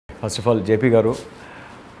First of all JP గారు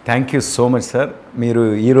thank you so much sir. మీరు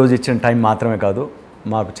ఈరోజు ఇచ్చిన టైం మాత్రమే కాదు,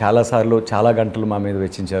 మాకు చాలాసార్లు చాలా గంటలు మా మీద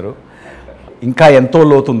వెచ్చించారు. ఇంకా ఎంతో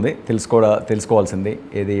లోతుంది తెలుసుకోవాల్సింది.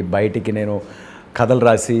 ఇది బయటికి నేను కథలు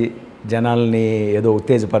రాసి జనాల్ని ఏదో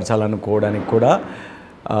ఉత్తేజపరచాలనుకోవడానికి కూడా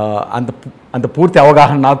అంత పూర్తి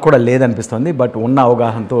అవగాహన నాకు కూడా లేదనిపిస్తుంది. బట్ ఉన్న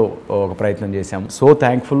అవగాహనతో ఒక ప్రయత్నం చేశాము. So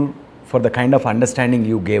thankful for the kind of understanding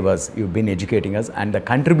you gave us, you been educating us and the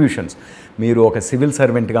contributions. మీరు ఒక సివిల్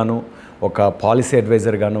సర్వెంట్ గాను, ఒక పాలసీ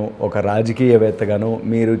అడ్వైజర్ గాను, ఒక రాజకీయవేత్త గాను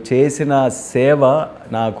మీరు చేసిన సేవ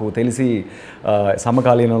నాకు తెలిసి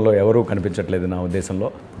సమకాలీనంలో ఎవరూ కనిపించట్లేదు నా ఉద్దేశంలో.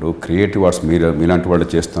 ఇప్పుడు క్రియేటివ్ ఆర్ట్స్ మీలాంటి వాళ్ళు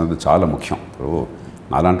చేస్తున్నది చాలా ముఖ్యం. ఇప్పుడు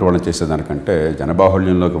నాలాంటి వాళ్ళు చేసేదానికంటే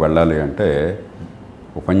జనబాహుళ్యంలోకి వెళ్ళాలి అంటే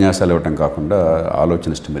ఉపన్యాసాలు ఇవ్వటం కాకుండా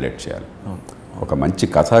ఆలోచన స్టిమ్యులేట్ చేయాలి. ఒక మంచి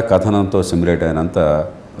కథనంతో స్టిమ్యులేట్ అయినంత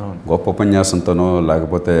గొప్ప ఉపన్యాసంతోనో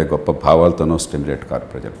లేకపోతే గొప్ప భావాలతోనో స్టిమ్యులేట్ కాదు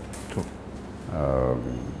ప్రజలు.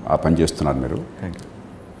 ఆ పని చేస్తున్నారు మీరు.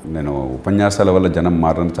 నేను ఉపన్యాసాల వల్ల జనం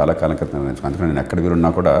మారడం చాలా కాలం క్రితం. అందుకని నేను ఎక్కడ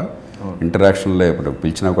వీరున్నా కూడా ఇంటరాక్షన్లో ఇప్పుడు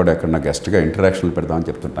పిలిచినా కూడా ఎక్కడ గెస్ట్గా ఇంటరాక్షన్లు పెడదామని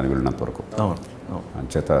చెప్తుంటాను వీళ్ళినంత వరకు.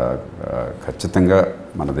 అంచేత ఖచ్చితంగా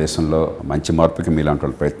మన దేశంలో మంచి మార్పుకి మీలాంటి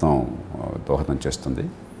వాళ్ళ ప్రయత్నం దోహదం చేస్తుంది.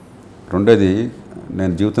 రెండోది,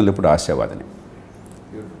 నేను జీవితంలో ఇప్పుడు ఆశావాదిని.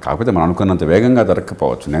 కాకపోతే మనం అనుకున్నంత వేగంగా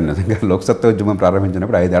దొరక్కపోవచ్చు. నేను నిజంగా లోక్సత్తా ఉద్యమం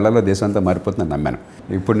ప్రారంభించినప్పుడు 5 ఏళ్లలో దేశం అంతా మారిపోతుందని నమ్మాను.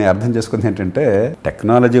 ఇప్పుడు నేను అర్థం చేసుకుంది ఏంటంటే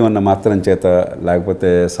టెక్నాలజీ ఉన్న మాత్రం చేత, లేకపోతే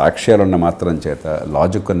సాక్ష్యాలు ఉన్న మాత్రం చేత,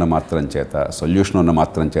 లాజిక్ ఉన్న మాత్రం చేత, సొల్యూషన్ ఉన్న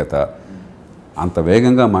మాత్రం చేత అంత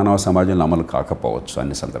వేగంగా మానవ సమాజంలో అమలు కాకపోవచ్చు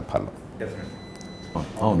అన్ని సందర్భాల్లో.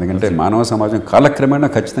 ఎందుకంటే మానవ సమాజం కాలక్రమేణా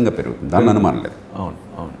ఖచ్చితంగా పెరుగుతుంది, దాన్ని అనుమానం లేదు.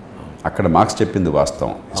 అక్కడ మార్క్స్ చెప్పింది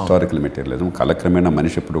వాస్తవం. హిస్టారికల్ మెటీరియలిజం కాలక్రమేణా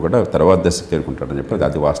మనిషి ఎప్పుడు కూడా తర్వాత దశకు చేరుకుంటాడని చెప్పి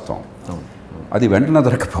అది వాస్తవం. అది వెంటనే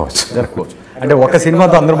దొరకపోవచ్చు. అంటే ఒక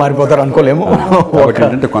సినిమాతో అందరూ మారిపోతారు అనుకోలేము.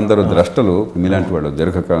 ఏంటంటే కొందరు ద్రష్టలు మీలాంటి వాళ్ళు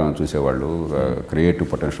దీర్ఘకాలం చూసేవాళ్ళు, క్రియేటివ్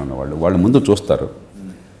పొటెన్షియల్ ఉన్నవాళ్ళు, వాళ్ళు ముందు చూస్తారు.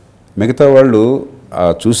 మిగతా వాళ్ళు ఆ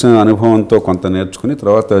చూసిన అనుభవంతో కొంత నేర్చుకుని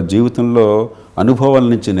తర్వాత జీవితంలో అనుభవాల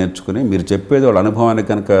నుంచి నేర్చుకుని మీరు చెప్పేది వాళ్ళ అనుభవానికి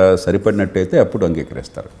కనుక సరిపడినట్టయితే అప్పుడు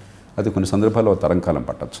అంగీకరిస్తారు. అది కొన్ని సందర్భాల్లో తరంకాలం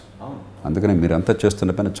పట్టచ్చు. అందుకని మీరంతా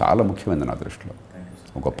చేస్తున్న పని చాలా ముఖ్యమైనది నా దృష్టిలో.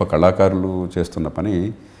 గొప్ప కళాకారులు చేస్తున్న పని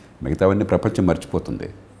మిగతావన్నీ ప్రపంచం మర్చిపోతుంది.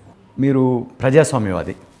 మీరు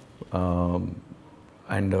ప్రజాస్వామ్యవాది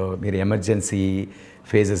అండ్ మీరు ఎమర్జెన్సీ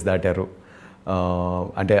ఫేజెస్ దాటారు.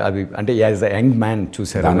 అంటే యాజ్ అ యంగ్ మ్యాన్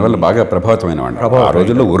చూశారు. దానివల్ల బాగా ప్రభావితమైన వాడు. ఆ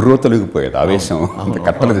రోజుల్లో ఉర్రూ తొలగిపోయేది ఆవేశం,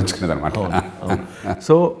 కట్టలు తెచ్చుకునేది అనమాట.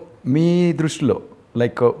 సో మీ దృష్టిలో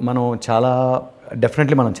లైక్ మనం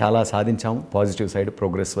డెఫినెట్లీ మనం చాలా సాధించాము పాజిటివ్ సైడ్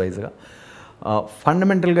ప్రోగ్రెస్ వైజ్గా.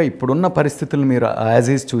 ఫండమెంటల్గా ఇప్పుడున్న పరిస్థితులు మీరు యాజ్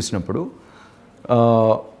ఈజ్ చూసినప్పుడు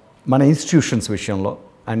మన ఇన్స్టిట్యూషన్స్ విషయంలో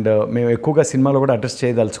అండ్ మేము ఎక్కువగా సినిమాలో కూడా అడ్రస్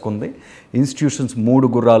చేయదలుచుకుంది ఇన్స్టిట్యూషన్స్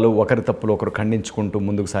 3 గుర్రాలు ఒకరి తప్పులు ఒకరు ఖండించుకుంటూ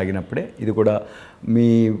ముందుకు సాగినప్పుడే ఇది కూడా మీ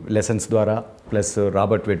లెసన్స్ ద్వారా ప్లస్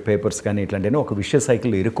రాబర్ట్ వెడ్ పేపర్స్ కానీ ఇట్లాంటివన్నీ ఒక విషయ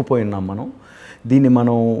సైకిల్ ఇరుక్కుపోయి ఉన్నాం మనం. దీన్ని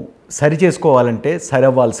మనం సరి చేసుకోవాలంటే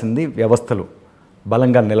సరవ్వాల్సింది వ్యవస్థలు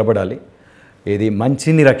బలంగా నిలబడాలి. ఇది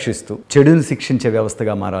మంచిని రక్షిస్తూ చెడుని శిక్షించే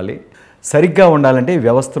వ్యవస్థగా మారాలి. సరిగ్గా ఉండాలంటే ఈ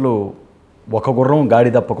వ్యవస్థలు ఒక గుర్రం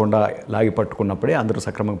గాడి తప్పకుండా లాగి పట్టుకున్నప్పుడే అందరూ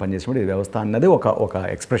సక్రమంగా పనిచేసినప్పుడు ఈ వ్యవస్థ అన్నది ఒక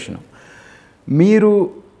ఎక్స్ప్రెషన్. మీరు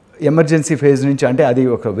ఎమర్జెన్సీ ఫేజ్ నుంచి అంటే అది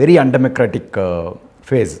ఒక వెరీ అన్డెమోక్రాటిక్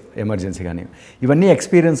ఫేజ్ ఎమర్జెన్సీ కానీ ఇవన్నీ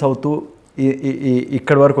ఎక్స్పీరియన్స్ అవుతూ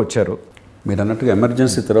ఇక్కడి వరకు వచ్చారు. మీరు అన్నట్టుగా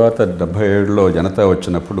ఎమర్జెన్సీ తర్వాత 77లో జనతా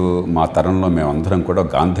వచ్చినప్పుడు మా తరంలో మేమందరం కూడా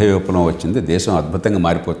గాంధీ విప్లవం వచ్చింది, దేశం అద్భుతంగా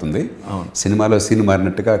మారిపోతుంది, సినిమాలో సీన్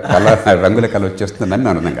మారినట్టుగా రంగుల కళ వచ్చేస్తుంది నన్ను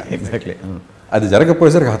అనుదంగా. ఎగ్జాక్ట్లీ. అది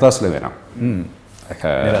జరగకపోయేసరికి హతాశలో వినాం.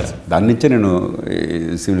 దాని నుంచే నేను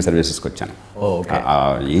సివిల్ సర్వీసెస్కి వచ్చాను.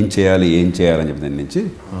 ఏం చేయాలని చెప్పి దాని నుంచి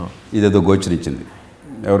ఇదేదో గోచరించింది.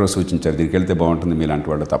 ఎవరో సూచించారు దీనికి వెళ్తే బాగుంటుంది మీలాంటి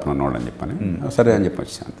వాళ్ళు తప్పన ఉన్నవాళ్ళు అని చెప్పని, సరే అని చెప్పి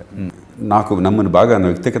వచ్చాను అంతే. నాకు బాగా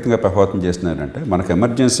వ్యక్తిగతంగా ప్రభావితం చేసినారంటే మనకు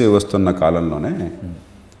ఎమర్జెన్సీ వస్తున్న కాలంలోనే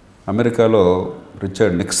అమెరికాలో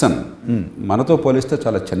రిచర్డ్ నిక్సన్ మనతో పోలిస్తే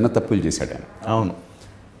చాలా చిన్న తప్పులు చేశాడు ఆయన. అవును,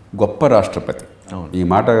 గొప్ప రాష్ట్రపతి. ఈ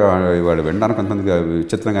మాట ఇవాళ వినడానికి కొంతమందిగా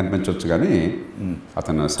విచిత్రంగా అనిపించవచ్చు కానీ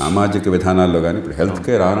అతను సామాజిక విధానాల్లో కానీ ఇప్పుడు హెల్త్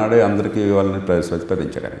కేర్ ఆనాడే అందరికీ వాళ్ళని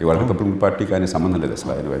ప్రతిపాదించాడు. ఇవాళ రిపబ్లికన్ పార్టీ కానీ సంబంధం లేదు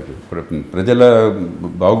అసలు. ఆయన ప్రజల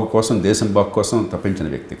బాగు కోసం దేశం బాగు కోసం తప్పించిన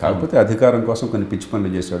వ్యక్తి. కాకపోతే అధికారం కోసం కొన్ని పిచ్చి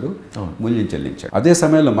పనులు చేశాడు, మూల్యం చెల్లించాడు. అదే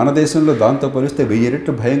సమయంలో మన దేశంలో దాంతో పోలిస్తే 1000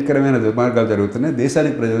 రెట్లు భయంకరమైన దుర్మార్గాలు జరుగుతున్నాయి,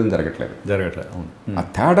 దేశానికి ప్రయోజనం జరగట్లేదు. ఆ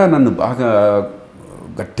తేడా నన్ను బాగా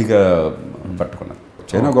గట్టిగా పట్టుకున్నది.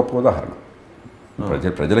 చైనా గొప్ప ఉదాహరణ.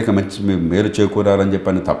 ప్రజలకి మంచి మేలు చేకూరాలని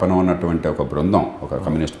చెప్పని తపన ఉన్నటువంటి ఒక బృందం, ఒక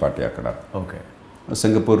కమ్యూనిస్ట్ పార్టీ అక్కడ.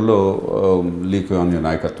 సింగపూర్లో లీ కుయాన్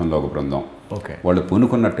నాయకత్వంలో ఒక బృందం. వాళ్ళు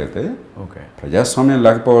పూనుకున్నట్టయితే ప్రజాస్వామ్యం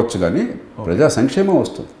లేకపోవచ్చు కానీ ప్రజా సంక్షేమం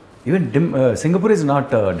వస్తుంది. Even Singapore is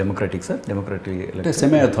not democratic sir, democratic అంటే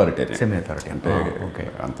సెమీ అథారిటీ అంటే ఓకే,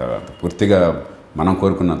 అంత పూర్తిగా మనం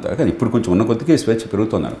కోరుకున్నంత. కానీ ఇప్పుడు కొంచెం ఉన్న కొద్దికి స్వేచ్ఛ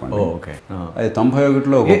పెరుగుతుంది అనుకోండి. ఓకే. అది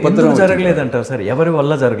 91లో ఉపద్రవం జరగలేదంటారు సార్, ఎవరి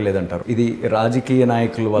వల్ల జరగలేదంటారు? ఇది రాజకీయ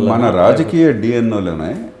నాయకుల వల్ల? మన రాజకీయ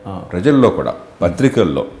డిఎన్ఓలోనే ప్రజల్లో కూడా,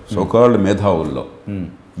 పత్రికల్లో, సోకాల్డ్ మేధావుల్లో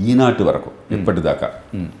ఈనాటి వరకు ఇప్పటిదాకా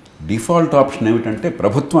డిఫాల్ట్ ఆప్షన్ ఏమిటంటే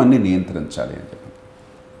ప్రభుత్వాన్ని నియంత్రించాలి అని చెప్పి.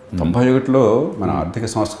 91లో మన ఆర్థిక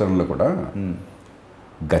సంస్కరణలో కూడా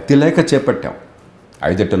గతి లేక చేపట్టాం.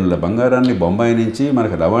 5 టన్నుల బంగారాన్ని బొంబాయి నుంచి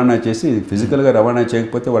మనకు రవాణా చేసి ఫిజికల్గా రవాణా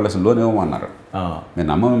చేయకపోతే వాళ్ళు అసలు లోన్ ఇవ్వమన్నారు. మేము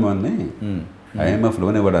నమ్మమని ఐఎంఎఫ్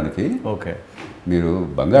లోన్ ఇవ్వడానికి ఓకే మీరు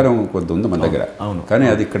బంగారం కొంత ఉంది మన దగ్గర, కానీ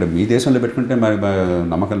అది ఇక్కడ మీ దేశంలో పెట్టుకుంటే మరి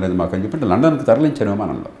నమ్మకం లేదు మాకు అని చెప్పి లండన్కి తరలించాను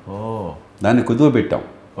విమానంలో. దాన్ని కుదువ పెట్టాం.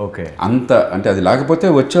 ఓకే. అంత అంటే అది లేకపోతే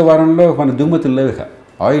వచ్చే వారంలో మన దిగుమతులు లేవు,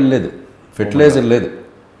 ఆయిల్ లేదు, ఫెర్టిలైజర్ లేదు,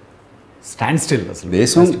 స్టాండ్ స్టిల్. అసలు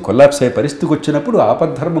దేశం కొలాప్స్ అయ్యే పరిస్థితికి వచ్చినప్పుడు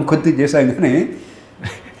ఆపద్ధర్మం కొద్ది చేశాం, కానీ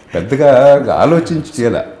పెద్దగా ఆలోచించి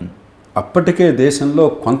చేయాల. అప్పటికే దేశంలో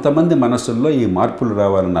కొంతమంది మనసుల్లో ఈ మార్పులు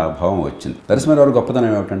రావాలన్న భావం వచ్చింది. నరసింహారావు గొప్పతనం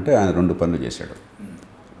ఏమిటంటే ఆయన 2 పనులు చేశాడు.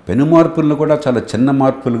 పెను మార్పులను కూడా చాలా చిన్న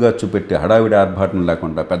మార్పులుగా చూపెట్టి హడావిడి ఆర్భాటం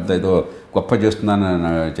లేకుండా పెద్ద ఏదో గొప్ప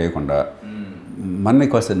చేస్తున్నానని చేయకుండా మనని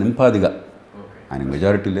కాస్త నింపాదిగా, ఆయన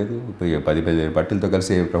మెజారిటీ లేదు, 10 పార్టీలతో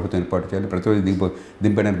కలిసి ప్రభుత్వం ఏర్పాటు చేయాలి, ప్రతిరోజు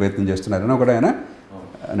దింపడానికి ప్రయత్నం చేస్తున్నారని కూడా ఆయన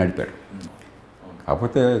నడిపాడు.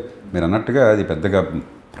 కాకపోతే మీరు అన్నట్టుగా అది పెద్దగా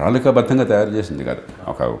ప్రణాళికాబద్ధంగా తయారు చేసింది కాదు,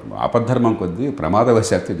 ఒక ఆపద్ధర్మం కొద్దీ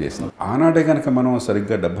ప్రమాదవశాత్తు చేసింది. ఆనాడే కనుక మనం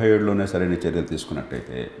సరిగ్గా 77లోనే సరైన చర్యలు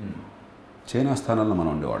తీసుకున్నట్టయితే చైనా స్థానంలో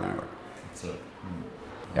మనం ఉండేవాళ్ళం.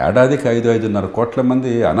 ఏడాదికి 5-5.5 కోట్ల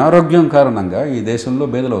మంది అనారోగ్యం కారణంగా ఈ దేశంలో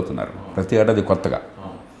బేదలవుతున్నారు ప్రతి ఏడాది కొత్తగా.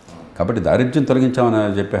 కాబట్టి దారిద్ర్యం తొలగించామని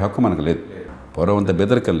చెప్పే హక్కు మనకు లేదు, పూర్వంత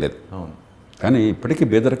బేదరికం లేదు. కానీ ఇప్పటికీ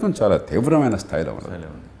బేదరికం చాలా తీవ్రమైన స్థాయిలో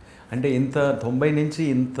ఉంది. అంటే ఇంత 90 నుంచి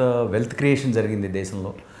ఇంత వెల్త్ క్రియేషన్ జరిగింది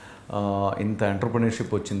దేశంలో, ఇంత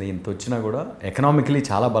ఎంటర్‌ప్రెన్యూర్‌షిప్ వచ్చింది, ఇంత వచ్చినా కూడా ఎకనామికలీ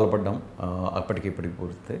చాలా బలపడ్డాం అప్పటికి ఇప్పటికి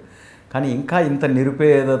పోలిస్తే. కానీ ఇంకా ఇంత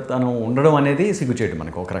నిరుపేదతనం ఉండడం అనేది సిగ్గుచేటు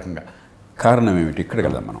మనకు ఒక రకంగా. కారణం ఏమిటి? ఇక్కడికి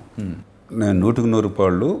వెళ్దాం మనం. నేను 100కి 100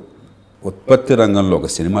 రూపాయలు ఉత్పత్తి రంగంలో ఒక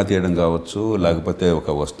సినిమా తీయడం కావచ్చు, లేకపోతే ఒక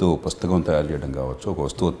వస్తువు పుస్తకం తయారు చేయడం కావచ్చు, ఒక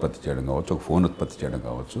వస్తువు ఉత్పత్తి చేయడం కావచ్చు, ఒక ఫోన్ ఉత్పత్తి చేయడం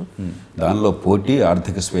కావచ్చు, దానిలో పోటీ,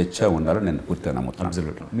 ఆర్థిక స్వేచ్ఛ ఉండాలని నేను పూర్తిగా నమ్ముతాను.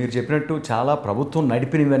 అబ్సల్యూట్లీ. మీరు చెప్పినట్టు చాలా ప్రభుత్వం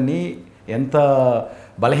నడిపినవన్నీ ఎంత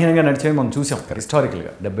బలహీనంగా నడిచేవి మనం చూసాం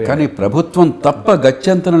హిస్టారికల్గా 70. కానీ ప్రభుత్వం తప్ప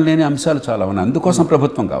గత్యంతరం లేని అంశాలు చాలా ఉన్నాయి. అందుకోసం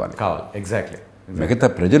ప్రభుత్వం కావాలి. ఎగ్జాక్ట్లీ. మిగతా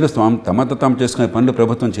ప్రజలు తమతో తాము చేసుకునే పనులు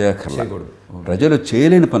ప్రభుత్వం చేయక్కర్లేదు. ప్రజలు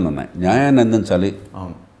చేయలేని పనులు ఉన్నాయి, న్యాయాన్ని అందించాలి.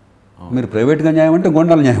 మీరు ప్రైవేట్గా న్యాయం అంటే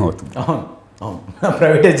గొండాల న్యాయం అవుతుంది.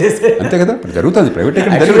 ప్రైవేటైజ్ చేస్తే అంతే కదా, జరుగుతుంది.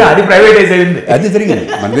 అది జరిగింది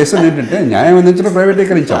మన దేశంలో. ఏంటంటే న్యాయం అందించడం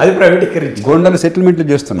ప్రైవేటీకరించాలి, గోండాలు సెటిల్మెంట్లు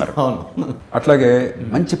చేస్తున్నారు. అట్లాగే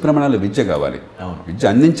మంచి ప్రమాణాలు విద్య కావాలి.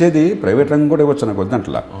 విద్య అందించేది ప్రైవేట్ రంగం కూడా ఇవ్వచ్చు, నాకు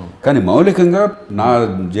వద్దంటలా. కానీ మౌలికంగా నా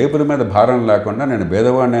జేబుల మీద భారం లేకుండా, నేను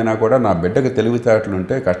భేదవాడినైనా కూడా నా బిడ్డకు తెలివితేటలు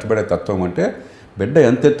ఉంటే, కష్టపడే తత్వం ఉంటే బిడ్డ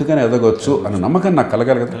ఎంత ఎత్తుకనే ఎదగొచ్చు అన్న నమ్మకం నాకు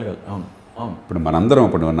కలగాలి కదా. ఇప్పుడు మనందరం,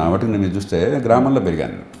 ఇప్పుడు నా వాటికి నేను చూస్తే గ్రామంలో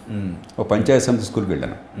పెరిగాను, ఒక పంచాయతీ సమితి స్కూల్కి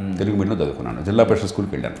వెళ్ళాను, తెలుగు మీడియంలో చదువుకున్నాను, జిల్లా పరిషత్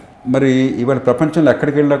స్కూల్కి వెళ్ళాను. మరి ఇవాళ ప్రపంచంలో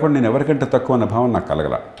ఎక్కడికి వెళ్ళా కూడా నేను ఎవరికంటే తక్కువ అన్న భావం నాకు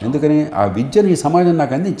కలగల. ఎందుకని? ఆ విద్యని ఈ సమాజం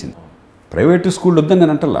నాకు అందించింది. ప్రైవేటు స్కూల్ వద్దని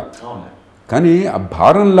నేను అంటల్లా, కానీ ఆ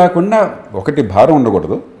భారం లేకుండా, ఒకటి భారం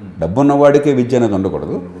ఉండకూడదు, డబ్బున్నవాడికే విద్య అనేది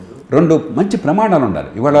ఉండకూడదు, 2 మంచి ప్రమాణాలు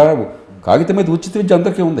ఉండాలి. ఇవాళ కాగితం మీద ఉచిత విద్య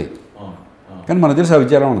అందరికీ ఉంది, కానీ మనకు తెలుసు ఆ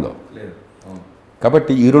విద్య ఎలా ఉండదో.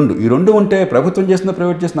 కాబట్టి ఈ రెండు ఉంటే ప్రభుత్వం చేసిన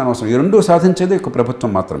ప్రైవేట్ చేసిన అనవసరం. ఈ 2 సాధించేది ఒక ప్రభుత్వం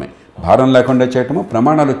మాత్రమే. భారం లేకుండా చేయటము,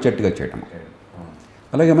 ప్రమాణాలు వచ్చేట్టుగా చేయటము.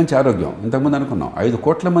 అలాగే మంచి ఆరోగ్యం. ఇంతకుముందు అనుకున్నాం 5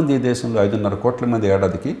 కోట్ల మంది ఈ దేశంలో, 5.5 కోట్ల మంది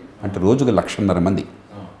ఏడాదికి, అంటే రోజుకు 1,50,000 మంది,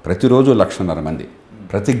 ప్రతిరోజు 1,50,000 మంది,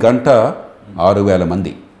 ప్రతి గంట 6,000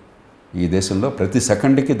 మంది ఈ దేశంలో, ప్రతి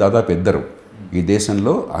సెకండ్కి దాదాపు 2 ఈ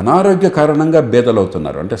దేశంలో అనారోగ్య కారణంగా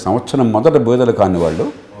బేదలవుతున్నారు. అంటే సంవత్సరం మొదట బేదలు కాని వాళ్ళు,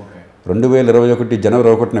 2021 జనవరి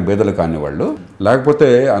 1న బేదలు కాని వాళ్ళు, లేకపోతే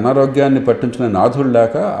అనారోగ్యాన్ని పట్టించుకునే నాథులు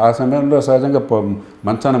లేక, ఆ సమయంలో సహజంగా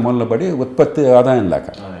మంచాన మూలన పడి ఉత్పత్తి ఆదాయం లేక,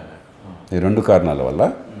 ఈ 2 కారణాల వల్ల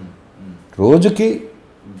రోజుకి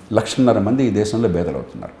 1,50,000 మంది ఈ దేశంలో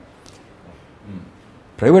బేదలవుతున్నారు.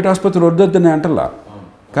 ప్రైవేట్ ఆసుపత్రులు వద్దొద్దని అంటల్లా,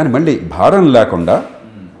 కానీ మళ్ళీ భారం లేకుండా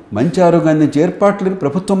మంచి ఆరోగ్యాన్ని అందించే ఏర్పాట్లు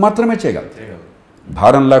ప్రభుత్వం మాత్రమే చేయగలదు.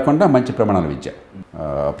 భారం లేకుండా మంచి ప్రమాణాల విద్య.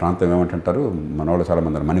 ప్రాంతం ఏమంటుంటారు మనవాళ్ళు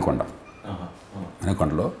చాలామంది,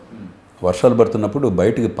 మణికొండలో వర్షాలు పడుతున్నప్పుడు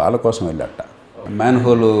బయటికి పాల కోసం వెళ్ళాట. మ్యాన్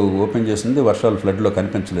హోల్ ఓపెన్ చేసింది, వర్షాలు ఫ్లడ్లో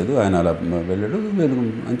కనిపించలేదు, ఆయన అలా వెళ్ళాడు,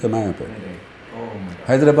 అంతే మాయమైపోయాడు.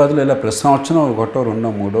 హైదరాబాద్లో ఇలా ప్రతి సంవత్సరం 1,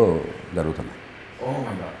 2, 3 జరుగుతున్నాయి.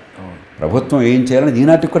 ప్రభుత్వం ఏం చేయాలని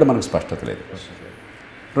ఈనాటికి కూడా మనకు స్పష్టత లేదు.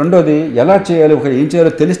 రెండోది ఎలా చేయాలి, ఒకటి ఏం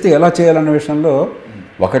చేయాలో తెలిస్తే ఎలా చేయాలన్న విషయంలో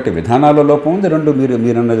ఒకటి విధానాల లోపం ఉంది, రెండు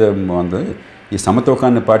మీరన్నది ఉంది ఈ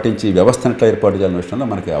సమతూకాన్ని పాటించి వ్యవస్థను ఎట్లా ఏర్పాటు చేయాలన్న విషయంలో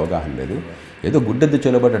మనకి అవగాహన లేదు. ఏదో గుడ్డెద్దు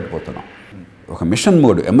చెలబడి పోతున్నాం. ఒక మిషన్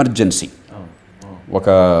మోడ్, ఎమర్జెన్సీ, ఒక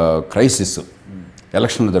క్రైసిస్,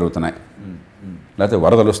 ఎలక్షన్లు జరుగుతున్నాయి, లేకపోతే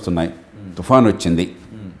వరదలు వస్తున్నాయి, తుఫాన్ వచ్చింది,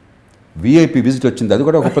 విఐపి విజిట్ వచ్చింది, అది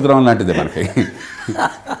కూడా ఒక ఉపద్రవం లాంటిదే మనకి.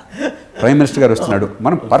 ప్రైమ్ మినిస్టర్ గారు వస్తున్నాడు,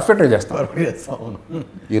 మనం పర్ఫెక్ట్గా చేస్తాం.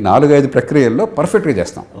 ఈ 4-5 ప్రక్రియల్లో పర్ఫెక్ట్గా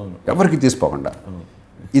చేస్తాం, ఎవరికి తీసుకోకుండా.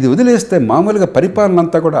 ఇది వదిలేస్తే మామూలుగా పరిపాలన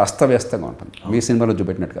అంతా కూడా అస్తవ్యస్తంగా ఉంటుంది. మీ సినిమాలో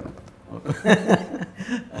చూపెట్టినట్టుగా ఉంటుంది.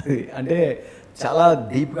 అంటే చాలా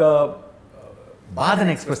డీప్గా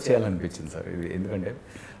బాధను ఎక్స్ప్రెస్ చేయాలనిపించింది సార్ ఇది. ఎందుకంటే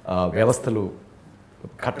వ్యవస్థలు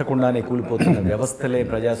కట్టకుండానే కూలిపోతున్న వ్యవస్థలే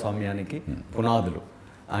ప్రజాస్వామ్యానికి పునాదులు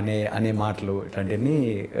అనే మాటలు ఇట్లాంటివన్నీ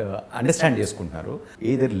అండర్స్టాండ్ చేసుకుంటున్నారు.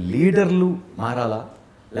 ఏదర్ లీడర్లు మారాలా,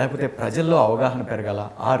 లేకపోతే ప్రజల్లో అవగాహన పెరగాల,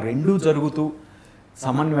 ఆ రెండూ జరుగుతూ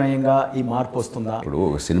సమన్వయంగా ఈ మార్పు వస్తుందా? ఇప్పుడు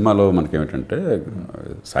సినిమాలో మనకేమిటంటే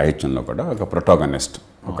సాహిత్యంలో కూడా ఒక ప్రొటాగనిస్ట్,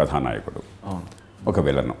 ఒక కథానాయకుడు, ఒక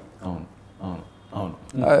విలను,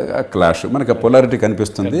 క్లాష్, మనకి పొలారిటీ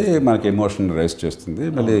కనిపిస్తుంది, మనకి ఎమోషన్ రైజ్ చేస్తుంది.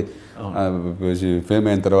 మళ్ళీ ఫేమ్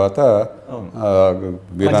అయిన తర్వాత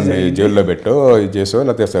వీరాన్ని జైల్లో పెట్టో ఇది చేసో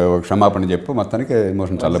లేకపోతే క్షమాపణ చెప్పు, మొత్తానికి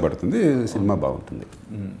ఎమోషన్ చల్లబడుతుంది, సినిమా బాగుంటుంది.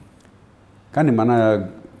 కానీ మన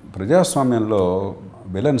ప్రజాస్వామ్యంలో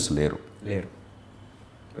విలన్స్ లేరు.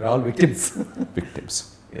 All victims.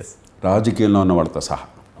 రాజకీయంలో ఉన్న వాళ్ళతో సహా.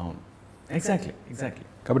 ఎగ్జాక్ట్లీ.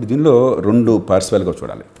 కాబట్టి దీనిలో 2 పార్శ్వాలుగా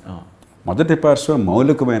చూడాలి. మొదటి పార్శ్వం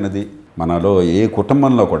మౌలికమైనది. మనలో ఏ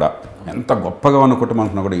కుటుంబంలో కూడా, ఎంత గొప్పగా ఉన్న కుటుంబం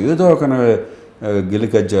అనుకున్నా కూడా ఏదో ఒక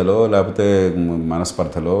గిలికజ్జలో లేకపోతే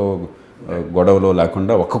మనస్పర్ధలో గొడవలో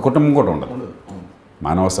లేకుండా ఒక్క కుటుంబం కూడా ఉండదు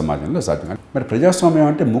మానవ సమాజంలో సాధ్యంగా. మరి ప్రజాస్వామ్యం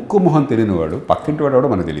అంటే ముక్కు మొహం తెలియనివాడు పక్కింటి వాడు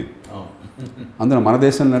కూడా మనకు తెలియదు. అందులో మన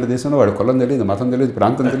దేశంలో లాంటి దేశంలో వాడు కులం తెలియదు, మతం తెలియదు,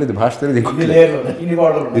 ప్రాంతం తెలియదు, భాష తెలియదు,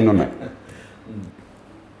 ఇన్ని ఉన్నాయి.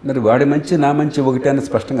 మరి వాడి మంచి నా మంచి ఒకటి అనేది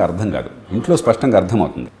స్పష్టంగా అర్థం కాదు, ఇంట్లో స్పష్టంగా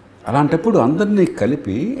అర్థమవుతుంది. అలాంటప్పుడు అందరినీ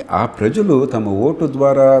కలిపి ఆ ప్రజలు తమ ఓటు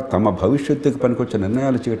ద్వారా తమ భవిష్యత్తుకు పనికొచ్చే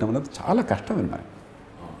నిర్ణయాలు చేయటం అనేది చాలా కష్టమైన మరి.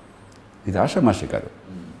 ఇది ఆషామాషి కాదు.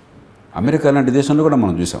 అమెరికా లాంటి దేశంలో కూడా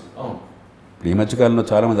మనం చూసాం. ఈ మధ్యకాలంలో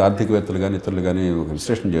చాలామంది ఆర్థికవేత్తలు కానీ ఇతరులు కానీ ఒక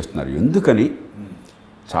విశ్లేషణ చేస్తున్నారు. ఎందుకని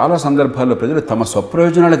చాలా సందర్భాల్లో ప్రజలు తమ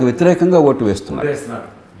స్వప్రయోజనాలకు వ్యతిరేకంగా ఓటు వేస్తున్నారు.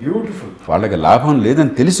 వాళ్ళకి లాభం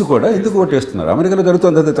లేదని తెలిసి కూడా ఎందుకు ఓటు వేస్తున్నారు? అమెరికాలో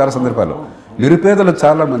జరుగుతుంది చాలా సందర్భాల్లో. నిరుపేదలు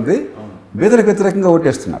చాలామంది పేదలకు వ్యతిరేకంగా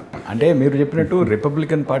ఓటేస్తున్నారు. అంటే మీరు చెప్పినట్టు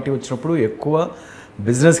రిపబ్లికన్ పార్టీ వచ్చినప్పుడు ఎక్కువ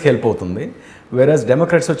బిజినెస్కి హెల్ప్ అవుతుంది, వేరేస్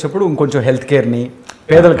డెమోక్రాట్స్ వచ్చినప్పుడు ఇంకొంచెం హెల్త్ కేర్ని,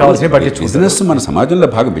 పేదలకు కావాల్సిన పట్టించు. బిజినెస్ మన సమాజంలో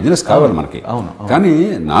భాగం, బిజినెస్ కావాలి మనకి. కానీ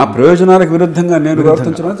నా ప్రయోజనాలకు విరుద్ధంగా నేను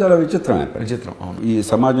ప్రవర్తించడం చాలా విచిత్రం. ఈ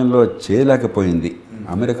సమాజంలో చేయలేకపోయింది.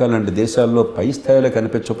 అమెరికా లాంటి దేశాల్లో పై స్థాయిలో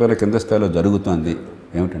కనిపించకపోయినా కింద స్థాయిలో జరుగుతుంది.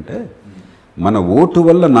 ఏమిటంటే మన ఓటు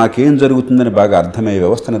వల్ల నాకేం జరుగుతుందని బాగా అర్థమయ్యే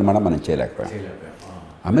వ్యవస్థ నిర్మాణం మనం చేయలేకపోయాం.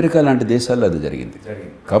 అమెరికా లాంటి దేశాల్లో అది జరిగింది.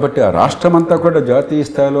 కాబట్టి ఆ రాష్ట్రం అంతా కూడా జాతీయ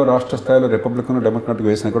స్థాయిలో, రాష్ట్ర స్థాయిలో రిపబ్లికన్ డెమోక్రాటిక్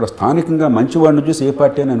వేసినా కూడా స్థానికంగా మంచివాడిని చూసి ఏ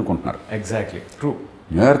పార్టీ అని అనుకుంటున్నారు. Exactly true.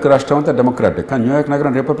 న్యూయార్క్ రాష్ట్రం అంతా డెమోక్రాటిక్, కానీ న్యూయార్క్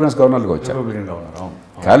నగరం రిపబ్లికన్స్ గవర్నర్లుగా వచ్చారు.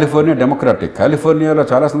 కాలిఫోర్నియా డెమోక్రాటిక్, కాలిఫోర్నియాలో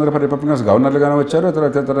చాలా సందర్భాలు రిపబ్లికన్స్ గవర్నర్లుగానే వచ్చారు,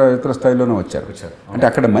 ఇతర స్థాయిలోనే వచ్చారు. అంటే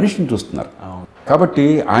అక్కడ మనిషిని చూస్తున్నారు. కాబట్టి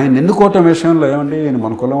ఆయన ఎన్నుకోవటం విషయంలో ఏమండి, ఈయన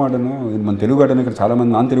మన కులవాడను, ఈయన మన తెలుగువాడని, ఇక్కడ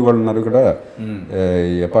చాలామంది నాన్ తెలుగు వాళ్ళు ఉన్నారు ఇక్కడ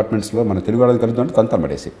ఈ అపార్ట్మెంట్స్లో. మన తెలుగు వాళ్ళని కలుద్దామంటే తంతం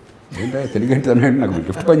పడేసి, ఏంటంటే తెలుగు ఏంటి అన్నాడు, నాకు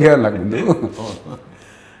లిఫ్ట్ పని చేయాలి, నాకు ముందు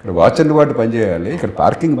ఇక్కడ వాచ్ అండ్ వార్డ్ పని చేయాలి, ఇక్కడ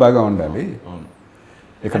పార్కింగ్ బాగా ఉండాలి,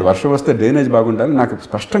 ఇక్కడ వర్షం వస్తే డ్రైనేజ్ బాగుండాలి, నాకు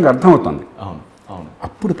స్పష్టంగా అర్థమవుతుంది.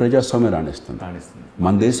 అప్పుడు ప్రజాస్వామ్యం రాణిస్తుంది.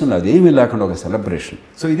 మన దేశంలో అదేమీ లేకుండా ఒక సెలబ్రేషన్.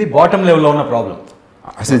 సో ఇది బాటమ్ లెవెల్లో ఉన్న ప్రాబ్లం.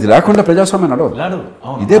 అసలు ఇది లేకుండా ప్రజాస్వామ్యం నడవదు.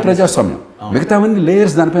 ఇదే ప్రజాస్వామ్యం. మిగతావన్నీ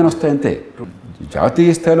లేయర్స్ దానిపైన వస్తాయి అంతే.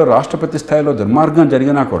 జాతీయ స్థాయిలో, రాష్ట్రపతి స్థాయిలో దుర్మార్గం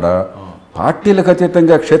జరిగినా కూడా పార్టీలకు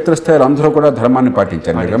అతీతంగా క్షేత్రస్థాయిలో అందరూ కూడా ధర్మాన్ని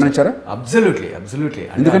పాటించారు. మీరు గమనించారా? అబ్సల్యూట్లీ.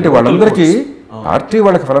 ఎందుకంటే వాళ్ళందరికీ పార్టీ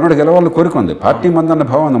వాళ్ళకి ఫలనాడు గెలవాలని కోరిక ఉంది, పార్టీ మందన్న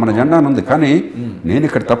భావం ఉంది, మన జెండా ఉంది. కానీ నేను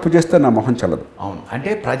ఇక్కడ తప్పు చేస్తే నా మొహం చల్లదు. అవును,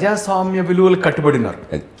 అంటే ప్రజాస్వామ్య విలువలు కట్టుబడినారు.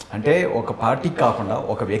 అంటే ఒక పార్టీకి కాకుండా,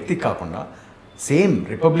 ఒక వ్యక్తికి కాకుండా సేమ్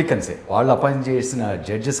రిపబ్లికన్సే వాళ్ళు అపాయింట్ చేసిన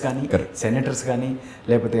జడ్జెస్ కానీ, సెనేటర్స్ కానీ,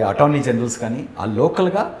 లేకపోతే అటార్నీ జనరల్స్ కానీ, ఆ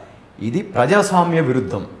లోకల్గా ఇది ప్రజాస్వామ్య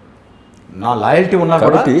విరుద్ధం, నా లాయల్టీ ఉన్నా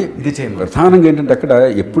కాబట్టి ఇది చేయండి. ప్రధానంగా ఏంటంటే అక్కడ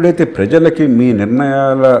ఎప్పుడైతే ప్రజలకి మీ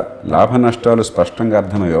నిర్ణయాల లాభ నష్టాలు స్పష్టంగా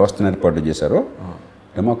అర్థమయ్యే వ్యవస్థను ఏర్పాటు చేశారో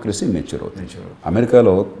డెమోక్రసీ మెచ్యూర్ అవుతుంది.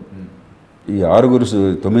 అమెరికాలో ఈ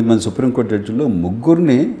 9 మంది సుప్రీంకోర్టు జడ్జిల్లో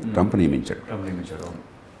 3 ట్రంప్ నియమించాడు,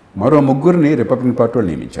 మరో 3 రిపబ్లికన్ పార్టీ వాళ్ళు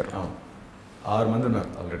నియమించారు. 6 మంది ఉన్నారు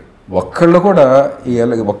ఆల్రెడీ. ఒక్కళ్ళు కూడా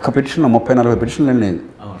ఒక్క పిటిషన్లో 30-40 పిటిషన్లు వెళ్ళినాయి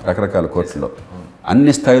రకరకాల కోర్టుల్లో.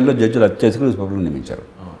 అన్ని స్థాయిల్లో జడ్జిలు అత్యధికులు పబ్లిక్ నియమించారు.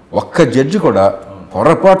 ఒక్క జడ్జి కూడా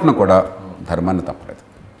పొరపాటున కూడా ధర్మాన్ని తప్పలేదు.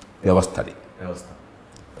 వ్యవస్థ అది.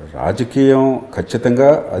 రాజకీయం ఖచ్చితంగా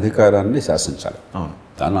అధికారాన్ని శాసించాలి,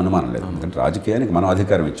 దానిలో అనుమానం లేదు. ఎందుకంటే రాజకీయానికి మనం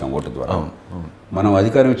అధికారం ఇచ్చాం ఓటు ద్వారా. మనం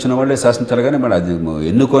అధికారం ఇచ్చిన వాళ్ళే శాసించాలి, కానీ మరి అది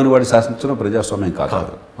ఎన్నుకోని వాడు శాసించడం ప్రజాస్వామ్యం కాదు.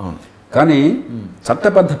 కానీ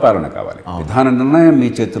చట్టబద్ధ పాలన కావాలి. విధాన నిర్ణయం మీ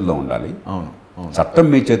చేతుల్లో ఉండాలి, చట్టం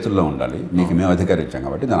మీ చేతుల్లో ఉండాలి. మీకు మేము అధికారం ఇచ్చాం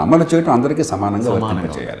కాబట్టి దాన్ని అమలు చేయడం అందరికీ సమానంగా వర్తింప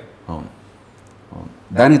చేయాలి.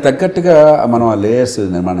 దానికి తగ్గట్టుగా మనం ఆ లేయర్స్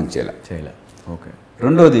నిర్మాణం చేయాలి.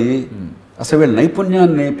 రెండోది, అసలు వీళ్ళ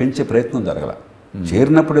నైపుణ్యాన్ని పెంచే ప్రయత్నం జరగల.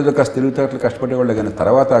 చేరినప్పుడు ఏదో కాస్త తెలివితేటలు కష్టపడేవాళ్ళు, కానీ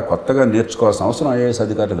తర్వాత కొత్తగా నేర్చుకోవాల్సిన అవసరం ఐఏఎస్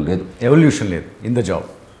అధికారులకు లేదు. ఎవల్యూషన్ లేదు ఇన్ ద జాబ్.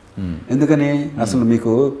 ఎందుకని? అసలు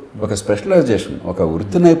మీకు ఒక స్పెషలైజేషన్, ఒక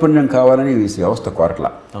వృత్తి నైపుణ్యం కావాలని ఈ వ్యవస్థ కోరట్లా.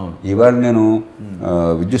 ఇవాళ నేను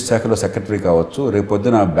విద్యుత్ శాఖలో సెక్రటరీ కావచ్చు, రేపు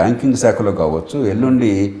పొద్దున బ్యాంకింగ్ శాఖలో కావచ్చు,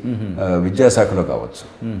 ఎల్లుండి విద్యాశాఖలో కావచ్చు.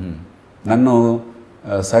 నన్ను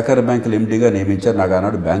సహకార బ్యాంకులు ఎండీగా నియమించారు. నాకు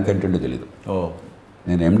ఆనాడు బ్యాంక్ అంటే తెలియదు.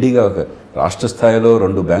 నేను ఎండీగా ఒక రాష్ట్ర స్థాయిలో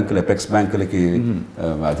 2 బ్యాంకులు, ఎపెక్స్ బ్యాంకులకి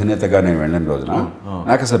అధినేతగా నేను వెళ్ళిన రోజున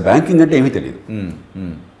నాకు అసలు బ్యాంకింగ్ అంటే ఏమీ తెలియదు.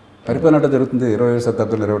 పరిపాలన అంటే జరుగుతుంది 20వ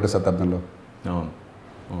శతాబ్దంలో, 21వ శతాబ్దంలో.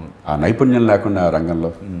 ఆ నైపుణ్యం లేకుండా ఆ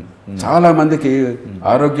రంగంలో చాలామందికి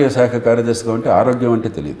ఆరోగ్య శాఖ కార్యదర్శిగా ఉంటే ఆరోగ్యం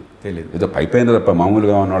అంటే తెలియదు. ఏదో పైపైన తప్ప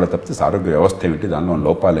మామూలుగా ఉన్న వాళ్ళు తప్పితే ఆరోగ్య వ్యవస్థ ఏమిటి, దానిలో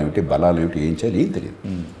లోపాలు ఏమిటి, బలాలు ఏమిటి, ఏం చేయాలి ఏం తెలియదు.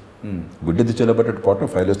 గుడ్డిది చెల్లబట్టేట్టు పోవటం,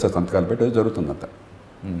 ఫైల్ వస్తే సంతకాలు పెట్టి జరుగుతుందంత.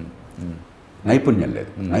 నైపుణ్యం లేదు.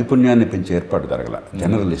 నైపుణ్యాన్ని పెంచే ఏర్పాటు జరగల.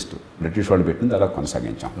 జర్నలిస్టు బ్రిటిష్ వాళ్ళు పెట్టింది అలా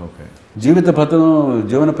కొనసాగించాం. జీవిత భద్రత,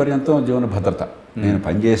 జీవన పర్యంతం జీవన భద్రత. నేను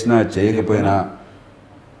పనిచేసినా చేయకపోయినా,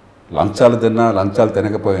 లంచాలు తిన్నా లంచాలు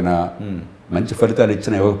తినకపోయినా, మంచి ఫలితాలు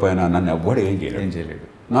ఇచ్చినా ఇవ్వకపోయినా నన్ను ఎవ్వడు ఏం చేయలేడు.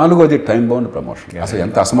 4వది టైం బౌండ్ ప్రమోషన్. అసలు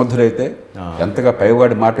ఎంత అసమర్థుడైతే, ఎంతగా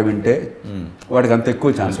పైవాడి మాట వింటే వాడికి అంత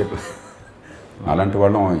ఎక్కువ ఛాన్స్. అలాంటి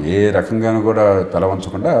వాళ్ళం ఏ రకంగానూ కూడా తల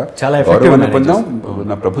వంచకుండా గౌరవాన్ని పొందాం.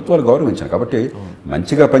 నా ప్రభుత్వాలు గౌరవించాను కాబట్టి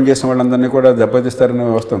మంచిగా పనిచేసిన వాళ్ళందరినీ కూడా దెబ్బతీస్తారని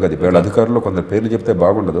వస్తాం కదా. వీళ్ళ అధికారులు కొందరు పేర్లు చెప్తే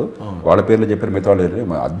బాగుండదు, వాళ్ళ పేర్లు చెప్పిన మిగతా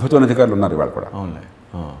వాళ్ళు అద్భుతమైన అధికారులు ఉన్నారు ఇవాళ కూడా.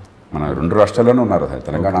 మన 2 రాష్ట్రాల్లోనే ఉన్నారు,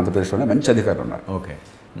 తెలంగాణ ఆంధ్రప్రదేశ్లోనే మంచి అధికారులు ఉన్నారు.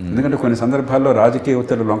 ఎందుకంటే కొన్ని సందర్భాల్లో రాజకీయ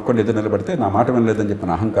ఒత్తిడి లొంకొని ఎదురు నిలబడితే నా మాట వినలేదని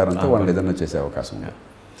చెప్పిన అహంకారంతో వాళ్ళని ఏదైనా చేసే అవకాశం ఉంది.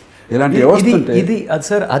 ఇలాంటి ఇది అది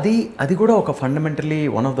సార్, అది కూడా ఒక fundamentally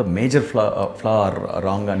one of the major ఫ్లా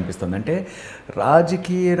wrong అనిపిస్తుంది. అంటే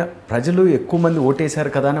రాజకీయ ప్రజలు ఎక్కువ మంది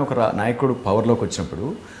ఓటేశారు కదా అని ఒక నాయకుడు పవర్లోకి వచ్చినప్పుడు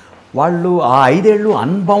వాళ్ళు ఆ 5 ఏళ్ళు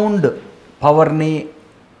అన్బౌండ్ పవర్ని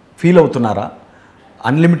ఫీల్ అవుతున్నారా,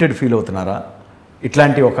 అన్లిమిటెడ్ ఫీల్ అవుతున్నారా?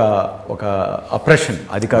 ఇట్లాంటి ఒక అప్రెషన్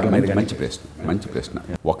అధికారుల మీద. మంచి ప్రశ్న.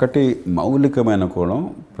 ఒకటి, మౌలికమైన కోణం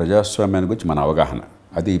ప్రజాస్వామ్యాన్ని గురించి మన అవగాహన.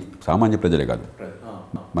 అది సామాన్య ప్రజలే కాదు,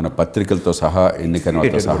 మన పత్రికలతో సహా, ఎన్నికైన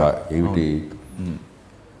వాళ్ళతో సహా. ఏమిటి,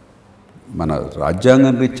 మన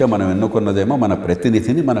రాజ్యాంగం రీత్యా మనం ఎన్నుకున్నదేమో మన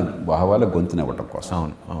ప్రతినిధిని మన భావాల గొంతునివ్వడం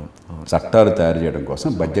కోసం, చట్టాలు తయారు చేయడం కోసం,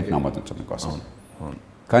 బడ్జెట్ని ఆమోదించడం కోసం.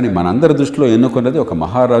 కానీ మనందరి దృష్టిలో ఎన్నుకున్నది ఒక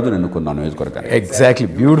మహారాజును ఎన్నుకున్నాం నియోజకవర్గాన్ని. Exactly,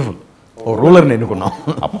 beautiful. ఓ రూలర్ని ఎన్నుకున్నాం,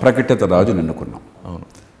 అప్రకటిత రాజుని ఎన్నుకున్నాం.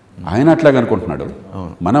 ఆయన అట్లాగే అనుకుంటున్నాడు,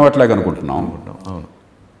 మనం అట్లాగే అనుకుంటున్నాం.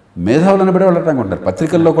 మేధావులను బట్టి వాళ్ళు అట్లా అనుకుంటారు.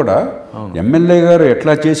 పత్రికల్లో కూడా ఎమ్మెల్యే గారు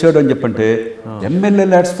ఎట్లా చేశాడు అని చెప్పంటే ఎమ్మెల్యే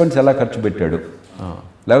ల్యాడ్స్ ఫండ్స్ ఎలా ఖర్చు పెట్టాడు,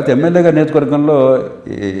 లేకపోతే ఎమ్మెల్యే గారి నియోజకవర్గంలో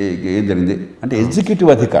ఏం జరిగింది అంటే ఎగ్జిక్యూటివ్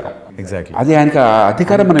అధికారం. ఎగ్జాక్ట్లీ, అది ఆయనకి ఆ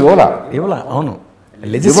అధికారం మనం ఇవ్వాలా. అవును,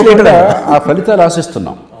 ఆ ఫలితాలు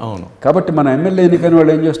ఆశిస్తున్నాం. అవును. కాబట్టి మన ఎమ్మెల్యే ఎన్నికైన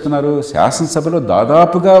వాళ్ళు ఏం చేస్తున్నారు, శాసనసభలో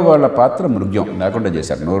దాదాపుగా వాళ్ళ పాత్ర మృగ్యం లేకుండా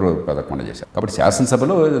చేశారు, నోరు పదకుండా చేశారు. కాబట్టి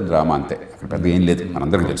శాసనసభలో డ్రామా అంతే, అక్కడ పెద్ద ఏం లేదు,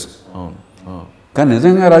 మనందరికీ తెలుసు. కానీ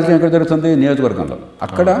నిజంగా రాజకీయం ఎక్కడ జరుగుతుంది, నియోజకవర్గంలో.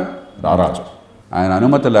 అక్కడ రారాజు, ఆయన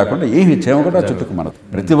అనుమతి లేకుండా ఏమి చేయకుండా చుట్టుకు మనదు.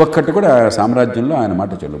 ప్రతి ఒక్కటి కూడా సామ్రాజ్యంలో ఆయన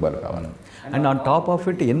మాట చెల్లుబాటు కావాలి. And on top of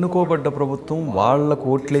it, ఎన్నుకోబడ్డ ప్రభుత్వం వాళ్ళకు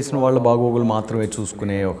ఓట్లేసిన వాళ్ళ బాగోగులు మాత్రమే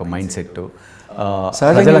చూసుకునే ఒక మైండ్ సెట్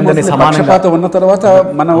పక్షపాతం ఉన్న తర్వాత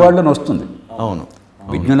మన వాళ్ళని వస్తుంది. అవును.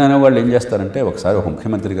 విజ్ఞులైన వాళ్ళు ఏం చేస్తారంటే, ఒకసారి ఒక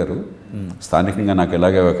ముఖ్యమంత్రి గారు స్థానికంగా నాకు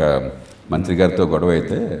ఇలాగే ఒక మంత్రి గారితో గొడవ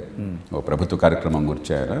అయితే ఒక ప్రభుత్వ కార్యక్రమం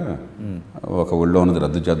గురించి ఆయన ఒక ఊళ్ళో ఉన్నది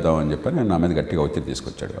రద్దు చేద్దామని చెప్పి నేను నా మీద గట్టిగా ఒత్తిడి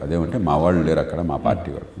తీసుకొచ్చాడు. అదేమంటే మా వాళ్ళు లేరు అక్కడ, మా పార్టీ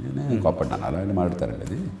వాళ్ళు. నేను కోపడ్డాను, అలా మాట్లాడతారండి.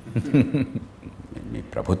 అది మీ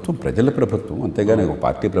ప్రభుత్వం ప్రజల ప్రభుత్వం, అంతేగాని ఒక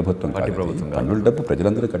పార్టీ ప్రభుత్వం కాదు. పన్నుల డబ్బు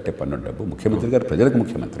ప్రజలందరూ కట్టే పన్నుల డబ్బు. ముఖ్యమంత్రి గారు ప్రజలకు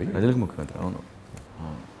ముఖ్యమంత్రి. అవును.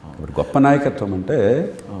 ఇప్పుడు గొప్ప నాయకత్వం అంటే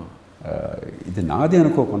ఇది నాది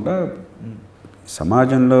అనుకోకుండా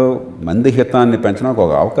సమాజంలో మంది హితాన్ని పెంచడానికి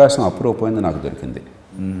ఒక అవకాశం అప్రూపోయింది నాకు దొరికింది.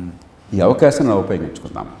 ఈ అవకాశాన్ని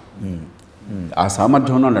ఉపయోగించుకుందాం. ఆ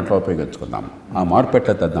సామర్థ్యం ఉన్న ఎట్లా ఉపయోగించుకుందాం, ఆ మార్పు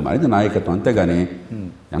ఎట్లా తెద్దాం అనేది నాయకత్వం. అంతేగాని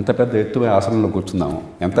ఎంత పెద్ద ఎత్తు ఆసనంలో కూర్చుందాము,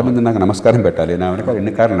 ఎంతమంది నాకు నమస్కారం పెట్టాలి, నా వెనక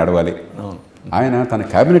ఎన్ని కార్లు నడవాలి. ఆయన తన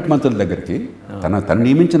క్యాబినెట్ మంత్రుల దగ్గరికి తను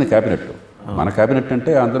నియమించిన క్యాబినెట్, మన క్యాబినెట్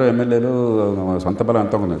అంటే అందరూ ఎమ్మెల్యేలు సొంత బలం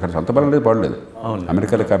అంతా ఉంది, ఇక్కడ సొంత బలం లేదు, పడలేదు.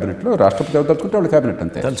 అమెరికాలో క్యాబినెట్లో రాష్ట్రపతి ఎవరు తలుచుకుంటే వాళ్ళు క్యాబినెట్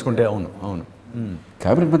అంతే తలుచుకుంటే. అవును అవును.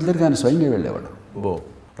 క్యాబినెట్ మంత్రి దగ్గరికి ఆయన స్వయంగా వెళ్ళేవాడు.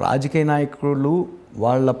 రాజకీయ నాయకులు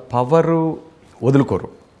వాళ్ళ పవరు వదులుకోరు,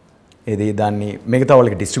 ఇది దాన్ని మిగతా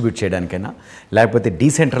వాళ్ళకి డిస్ట్రిబ్యూట్ చేయడానికైనా, లేకపోతే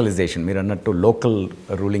డీసెంట్రలైజేషన్ మీరు అన్నట్టు లోకల్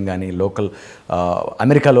రూలింగ్ కానీ, లోకల్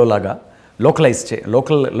అమెరికాలో లాగా లోకలైజ్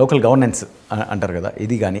లోకల్ గవర్నెన్స్ అంటారు కదా,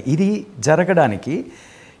 ఇది కానీ ఇది జరగడానికి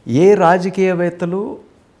ఏ రాజకీయవేత్తలు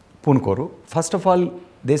పూనుకోరు. ఫస్ట్ ఆఫ్ ఆల్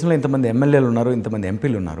దేశంలో ఇంతమంది ఎమ్మెల్యేలు ఉన్నారు, ఇంతమంది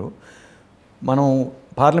ఎంపీలు ఉన్నారు. మనం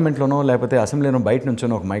పార్లమెంట్లోనో లేకపోతే అసెంబ్లీలోనో బయట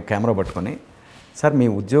నుంచోనో ఒక మైక్ కెమెరా పట్టుకొని, సార్ మీ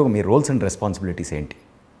ఉద్యోగం, మీ రోల్స్ అండ్ రెస్పాన్సిబిలిటీస్ ఏంటి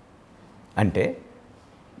అంటే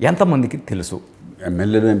ఎంతమందికి తెలుసు?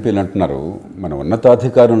 ఎమ్మెల్యేలు ఎంపీలు అంటున్నారు, మన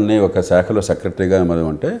ఉన్నతాధికారుల్ని ఒక శాఖలో సెక్రటరీగా మనం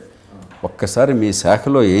అంటే ఒక్కసారి మీ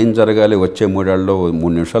శాఖలో ఏం జరగాలి వచ్చే 3 ఏళ్లలో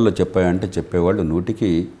 3 నిమిషాల్లో చెప్పాయంటే చెప్పేవాళ్ళు 100కి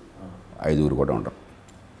 5 కూడా ఉండరు.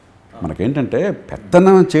 మనకేంటంటే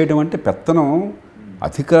పెత్తనం చేయడం అంటే పెత్తనం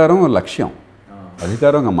అధికారం లక్ష్యం,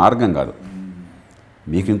 అధికారం ఒక మార్గం కాదు.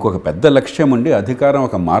 మీకు ఇంకొక పెద్ద లక్ష్యం ఉండి అధికారం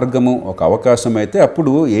ఒక మార్గము, ఒక అవకాశం అయితే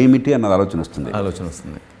అప్పుడు ఏమిటి అన్నది ఆలోచన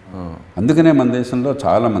వస్తుంది. అందుకనే మన దేశంలో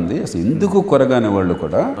చాలామంది అసలు ఎందుకు కొరగాని వాళ్ళు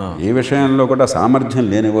కూడా, ఏ విషయంలో కూడా సామర్థ్యం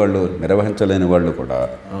లేని వాళ్ళు, నిర్వహించలేని వాళ్ళు కూడా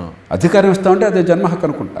అధికారం ఇస్తామంటే అదే జన్మ హక్కు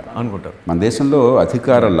అనుకుంటారు. మన దేశంలో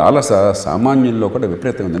అధికార లాలస సామాన్యుల్లో కూడా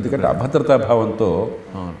విపరీతంగా ఉంది. ఎందుకంటే అభద్రతా భావంతో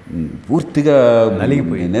పూర్తిగా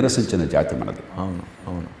నలిగిపోయి నిరసించిన జాతి మనది,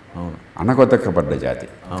 అనగొదక్కబడ్డ జాతి.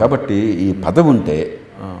 కాబట్టి ఈ పదవి ఉంటే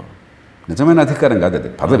నిజమైన అధికారం కాదు, అది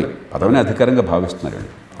పదవిని అధికారంగా భావిస్తున్నారు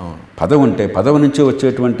వీళ్ళు. పదవి ఉంటే పదవి నుంచి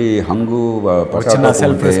వచ్చేటువంటి హంగు,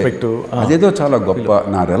 సెల్ఫ్ రెస్పెక్ట్, అదేదో చాలా గొప్ప,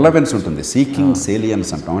 నా రెలవెన్స్ ఉంటుంది. సీకింగ్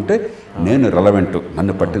సేలియన్స్ అంటాం, అంటే నేను రెలవెంట్,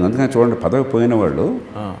 నన్ను పట్టింది. అందుకని చూడండి, పదవి పోయిన వాళ్ళు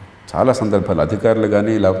చాలా సందర్భాలు, అధికారులు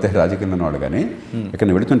కానీ లేకపోతే రాజకీయంలో ఉన్న వాళ్ళు కానీ ఇక్కడ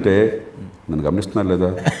వెళుతుంటే నన్ను గమనిస్తున్నారు లేదా,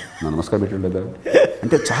 నా నమస్కారం పెట్టడం లేదా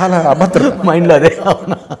అంటే చాలా అభద్రత మైండ్లో. అదే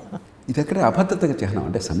ఇది ఎక్కడ అభద్రతగా చిహ్నం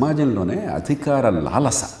అంటే సమాజంలోనే అధికార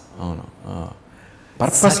లాలస. అవును,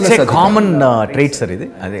 కామన్ ట్రైట్ సార్ ఇది,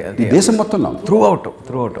 అదే దేశం మొత్తంలో త్రూ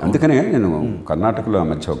అవుట్. అందుకనే నేను కర్ణాటకలో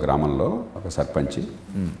మధ్య ఒక గ్రామంలో ఒక సర్పంచి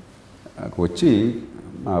వచ్చి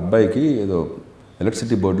మా అబ్బాయికి ఏదో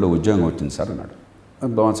ఎలక్ట్రిసిటీ బోర్డులో ఉద్యోగం వచ్చింది సార్ అన్నాడు.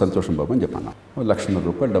 బాగా సంతోషం బాబు అని చెప్పాను.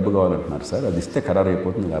 ₹1,00,000 డబ్బు కావాలంటున్నారు సార్, అది ఇస్తే ఖరారు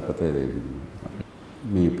అయిపోతుంది, లేకపోతే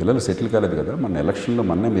మీ పిల్లలు సెటిల్ కాలేదు కదా, మన ఎలక్షన్లో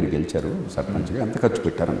మొన్నే మీరు గెలిచారు సర్పంచ్గా, ఎంత ఖర్చు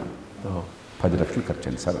పెట్టారన్నా? 10 లక్షలు ఖర్చు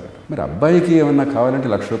అయింది సార్ అన్నాడు. మరి అబ్బాయికి ఏమన్నా కావాలంటే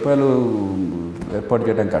 ₹1,00,000 ఏర్పాటు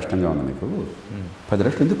చేయడానికి కష్టంగా ఉంది మీకు, 10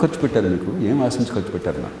 లక్షలు ఎందుకు ఖర్చు పెట్టారు, మీకు ఏం ఆశించి ఖర్చు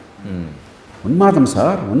పెట్టారన్నాడు. ఉన్మాదం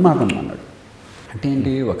సార్, ఉన్మాదం అన్నాడు. అంటే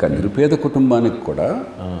ఏంటి, ఒక నిరుపేద కుటుంబానికి కూడా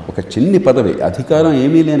ఒక చిన్ని పదవి, అధికారం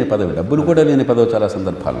ఏమీ లేని పదవి, డబ్బులు కూడా లేని పదవి చాలా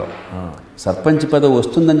సందర్భాల్లో సర్పంచ్ పదవి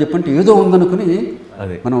వస్తుందని చెప్పంటే ఏదో ఉందనుకుని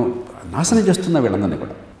మనం నాశనం చేస్తున్న వీళ్ళందరినీ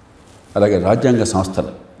కూడా. అలాగే రాజ్యాంగ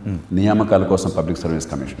సంస్థలు, నియామకాల కోసం పబ్లిక్ సర్వీస్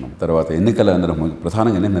కమిషన్, తర్వాత ఎన్నికల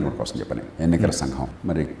ప్రధానంగా ఎన్నికల కోసం చెప్పని ఎన్నికల సంఘం,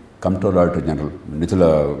 మరి కంట్రోలర్ ఆడిటర్ జనరల్ నిధుల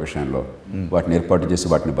విషయంలో వాటిని ఏర్పాటు చేసి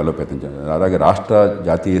వాటిని బలోపేతం చేయాలి. అలాగే రాష్ట్ర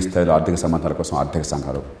జాతీయ స్థాయిలో ఆర్థిక సంబంధాల కోసం ఆర్థిక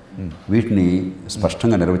సంఘాలు, వీటిని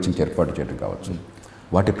స్పష్టంగా నిర్వచించి ఏర్పాటు చేయడం కావచ్చు,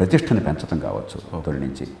 వాటి ప్రతిష్టని పెంచడం కావచ్చు తొలి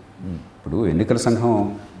నుంచి. ఇప్పుడు ఎన్నికల సంఘం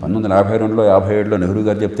 1952లో 57లో నెహ్రూ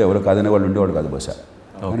గారు చెప్తే ఎవరు కాదనే వాళ్ళు ఉండేవాళ్ళు కాదు బహుశా,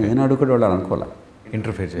 కానీ ఏనాడు కూడా వాళ్ళు అనుకోవాలి,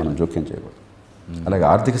 ఇంటర్ఫేర్ మనం జోక్యం చేయకూడదు. అలాగే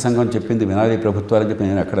ఆర్థిక సంఘం చెప్పింది వినాలి ప్రభుత్వాలని చెప్పి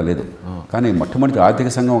నేను ఎక్కడ లేదు, కానీ మొట్టమొదటి ఆర్థిక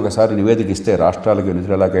సంఘం ఒకసారి నివేదిక ఇస్తే రాష్ట్రాలకు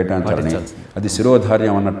నిధులు ఎలా కేటాయించాలని అది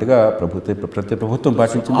శిరోధార్యం అన్నట్టుగా ప్రతి ప్రభుత్వం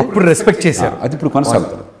పాటించింది, అప్పుడు రెస్పెక్ట్ చేశారు. అది ఇప్పుడు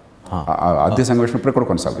కొనసాగుతుంది, ఆర్థిక సంఘం ఇప్పుడు కూడా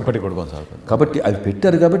కొనసాగుతుంది. కాబట్టి అవి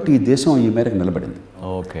పెట్టారు కాబట్టి ఈ దేశం ఈ మేరకు నిలబడింది.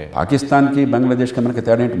 పాకిస్తాన్కి బంగ్లాదేశ్కి మనకి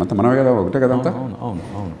తేడా ఏంటి, మొత్తం మనమే కదా, ఒకటే కదా అంతా.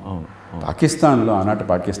 పాకిస్తాన్లో ఆనాటి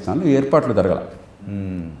పాకిస్తాన్లో ఏర్పాట్లు జరగాల,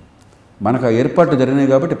 మనకు ఆ ఏర్పాట్లు జరిగినాయి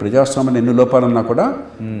కాబట్టి ప్రజాస్వామ్యంలో ఎన్ని లోపాలున్నా కూడా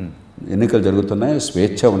ఎన్నికలు జరుగుతున్నాయి,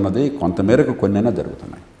 స్వేచ్ఛ ఉన్నది, కొంతమేరకు కొన్నైనా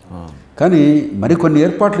జరుగుతున్నాయి. కానీ మరికొన్ని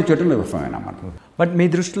ఏర్పాట్లు చేయడంలో విఫలమైన మనం. బట్ మీ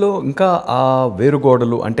దృష్టిలో ఇంకా ఆ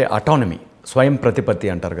వేరుగోడలు అంటే అటానమీ, స్వయం ప్రతిపత్తి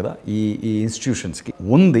అంటారు కదా, ఈ ఇన్స్టిట్యూషన్స్కి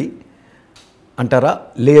ఉంది అంటారా,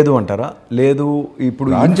 లేదు అంటారా? లేదు,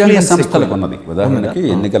 ఇప్పుడు రాజ్యాంగ సంస్థలకు ఉన్నది. ఉదాహరణకి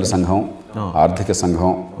ఎన్నికల సంఘం, ఆర్థిక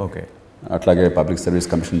సంఘం, ఓకే, అట్లాగే పబ్లిక్ సర్వీస్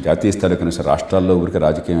కమిషన్, జాతీయ స్థాయిలో కనీసం రాష్ట్రాల్లో ఊరికి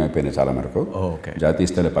రాజకీయం అయిపోయినాయి చాలా మేరకు. జాతీయ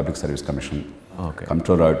స్థాయిలో public service commission,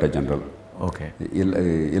 controller auditor general, okay,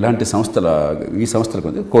 ఇలాంటి సంస్థల, ఈ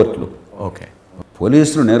సంస్థలకు కోర్టులు. ఓకే,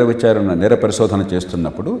 పోలీసులు నేర పరిశోధన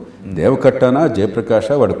చేస్తున్నప్పుడు దేవకట్టన జయప్రకాష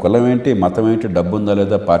వాడి కులం ఏంటి, మతం ఏంటి, డబ్బు ఉందా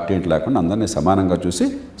లేదా, పార్టీ ఏంటి లేకుండా అందరినీ సమానంగా చూసి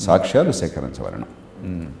సాక్ష్యాలు సేకరించవలను.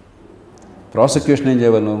 ప్రాసిక్యూషన్ ఏం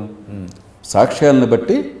చేయవలను? సాక్ష్యాలను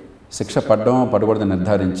బట్టి శిక్ష పడకూడదని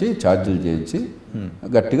నిర్ధారించి ఛార్జీలు చేయించి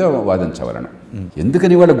గట్టిగా వాదించవలను.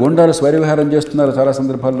 ఎందుకని వాళ్ళ గూండాలు స్వైరవిహారం చేస్తున్నారు చాలా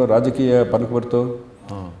సందర్భాల్లో రాజకీయ పలుకుబడితో?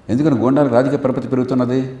 ఎందుకని గూండాల రాజకీయ పరపతి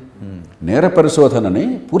పెరుగుతున్నది? నేర పరిశోధనని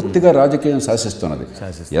పూర్తిగా రాజకీయం శాసిస్తున్నది.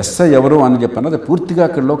 ఎస్ఐ ఎవరు అని చెప్పన్నది పూర్తిగా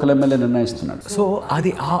అక్కడ లోకల్ ఎమ్మెల్యే నిర్ణయిస్తున్నాడు. సో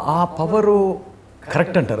అది ఆ పవరు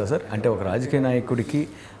కరెక్ట్ అంటారా సార్? అంటే ఒక రాజకీయ నాయకుడికి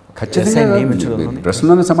ఖచ్చితంగా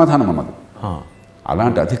ప్రశ్నలోనే సమాధానం ఉన్నది.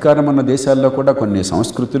 అలాంటి అధికారం ఉన్న దేశాల్లో కూడా కొన్ని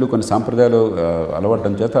సంస్కృతులు, కొన్ని సాంప్రదాయాలు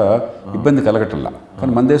అలవడటం చేత ఇబ్బంది కలగటంలా.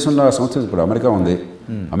 కానీ మన దేశంలో ఆ సంస్కృతి, ఇప్పుడు అమెరికా ఉంది,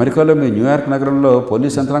 అమెరికాలో మీ న్యూయార్క్ నగరంలో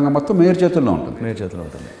పోలీస్ యంత్రాంగం మొత్తం మేయర్ చేతుల్లో ఉంటుంది.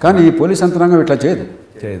 కానీ ఈ పోలీస్ యంత్రాంగం ఇట్లా చేయదు.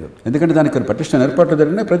 ఎందుకంటే దానికి కొన్ని పటిష్ట ఏర్పాట్లు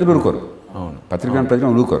జరిగినా ప్రజలు ఊరుకోరు, పత్రికా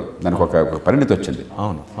ప్రజలు ఊరుకోరు. దానికి ఒక పరిణితి వచ్చింది.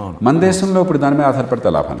 మన దేశంలో ఇప్పుడు దాని మీద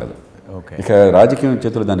ఆధారపడితే లాభం లేదు. ఇక రాజకీయం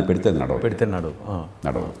చేతులు దాన్ని పెడితే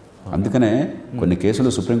నడవదు. అందుకనే కొన్ని కేసులు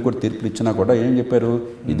సుప్రీంకోర్టు తీర్పులు ఇచ్చినా కూడా ఏం చెప్పారు,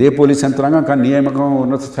 ఇదే పోలీస్ యంత్రాంగం కానీ నియామకం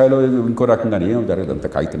ఉన్నత స్థాయిలో ఇంకో రకంగా ఏం జరగదు, అంత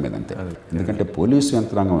కాగితం మీద అంతే. ఎందుకంటే పోలీసు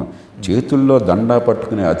యంత్రాంగం చేతుల్లో దండా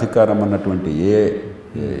పట్టుకునే అధికారం అన్నటువంటి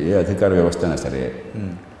ఏ అధికార వ్యవస్థ అయినా సరే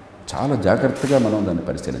చాలా జాగ్రత్తగా మనం దాన్ని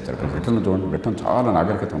పరిశీలించాలి. బ్రిటన్లో చూడండి, బ్రిటన్ చాలా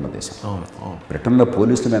నాగరికత ఉన్న దేశం. బ్రిటన్లో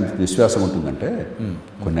పోలీసుల మీద ఎంత విశ్వాసం ఉంటుందంటే,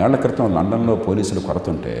 కొన్నేళ్ల క్రితం లండన్లో పోలీసులు కొరత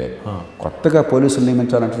ఉంటే కొత్తగా పోలీసులు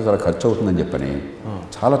నియమించాలంటే చాలా ఖర్చు అవుతుందని చెప్పని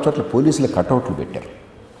చాలా చోట్ల పోలీసులు కటౌట్లు పెట్టారు.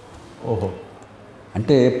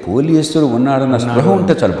 అంటే పోలీసులు ఉన్నాడన్న స్పృహ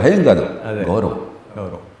ఉంటే చాలా భయం కాదు, గౌరవం.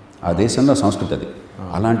 ఆ దేశంలో సంస్కృతి అది.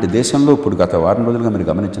 అలాంటి దేశంలో ఇప్పుడు గత వారం రోజులుగా మీరు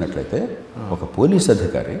గమనించినట్లయితే ఒక పోలీస్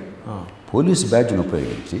అధికారి పోలీస్ బ్యాడ్జ్ను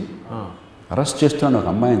ఉపయోగించి అరెస్ట్ చేస్తున్న ఒక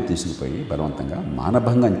అమ్మాయిని తీసుకుపోయి బలవంతంగా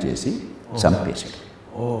మానభంగం చేసి చంపేశాడు.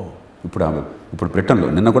 ఇప్పుడు బ్రిటన్లో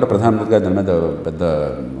నిన్న కూడా ప్రధానమంత్రి గారు దాని మీద పెద్ద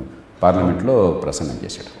పార్లమెంట్లో ప్రసంగం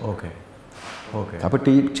చేశాడు.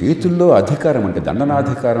 కాబట్టి చేతుల్లో అధికారం అంటే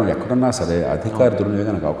దండనాధికారం ఎక్కడున్నా సరే అధికార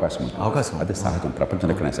దుర్వినియోగానికి అవకాశం ఉంటుంది. అది సహజం,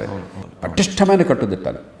 ప్రపంచంలో ఎక్కడైనా సరే. పటిష్టమైన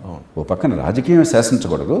కట్టుదిట్టాలి. ఓ పక్కన రాజకీయం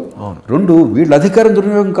శాసించకూడదు, రెండు వీళ్ళ అధికారం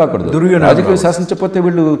దుర్వినియోగం కాకూడదు. రాజకీయం శాసించకపోతే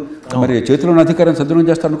వీళ్ళు మరి చేతిలోని అధికారం సద్వినియోగం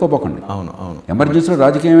చేస్తారు అనుకోపోకండి. ఎమర్జెన్సీలో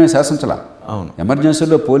రాజకీయమే శాసించాల.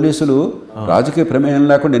 ఎమర్జెన్సీలో పోలీసులు రాజకీయ ప్రమేయం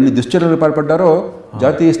లేకుండా ఎన్ని దుశ్చర్యలు పాల్పడ్డారో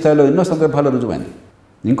జాతీయ స్థాయిలో ఎన్నో సందర్భాల్లో రుజువైంది.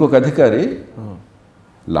 ఇంకొక అధికారి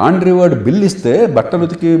లాండ్రీ వార్డ్ బిల్ ఇస్తే బట్టలు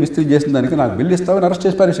ఉతికి విస్త్రీ చేసిన దానికి నాకు బిల్ ఇస్తావని అరెస్ట్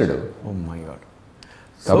చేసి పారేశాడు.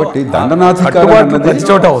 కాబట్టి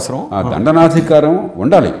దండనాధికారం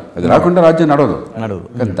ఉండాలి, అది రాకుండా రాజ్యం నడవదు.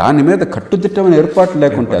 దాని మీద కట్టుదిట్టమైన ఏర్పాట్లు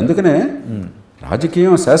లేకుంటే, అందుకనే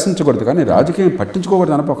రాజకీయం శాసించకూడదు కానీ రాజకీయం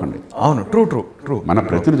పట్టించుకోకూడదు అనుకోకండి. అవును, ట్రూ. మన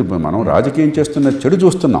ప్రతినిధి మనం రాజకీయం చేస్తున్న చెడు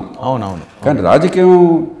చూస్తున్నాం. కానీ రాజకీయం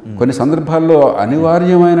కొన్ని సందర్భాల్లో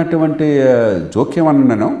అనివార్యమైనటువంటి జోక్యం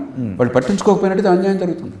అన్నాను, వాళ్ళు పట్టించుకోకపోయినట్టు అన్యాయం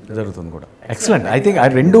జరుగుతుంది కూడా. ఎక్సలెంట్. ఐ థింక్ ఆ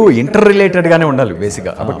రెండు ఇంటర్ రిలేటెడ్గానే ఉండాలి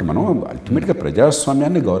బేసిక్గా. కాబట్టి మనం అల్టిమేట్గా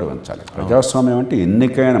ప్రజాస్వామ్యాన్ని గౌరవించాలి. ప్రజాస్వామ్యం అంటే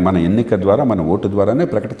మన ఎన్నిక ద్వారా, మన ఓటు ద్వారానే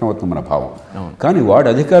ప్రకటితం అవుతుంది మన భావం. కానీ వాడు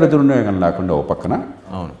అధికార దుర్వినియోగం లేకుండా ఓ పక్కన,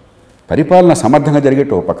 పరిపాలన సమర్థంగా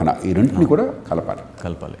జరిగేట ఓ పక్కన, ఈ రెంటిని కూడా కలపాలి.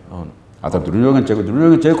 అవును. అతను దుర్వినియోగం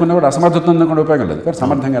చేయకుండా కూడా అసమర్థత కూడా ఉపయోగం లేదు. కానీ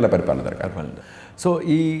సమర్థంగా ఎలా పరిపాలన జరగాలి. సో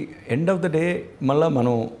ఈ ఎండ్ ఆఫ్ ద డే మళ్ళీ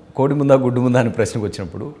మనం కోడి ముందా గుడ్డు ముందా అనే ప్రశ్నకు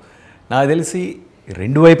వచ్చినప్పుడు నాకు తెలిసి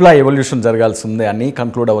రెండు వైపులా ఎవల్యూషన్ జరగాల్సి ఉంది అని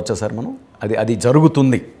కంక్లూడ్ అవ్వచ్చా సార్ మనం? అది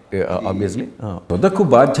జరుగుతుంది ఆబ్వియస్లీ. తుదకు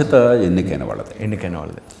బాధ్యత ఎన్నికైన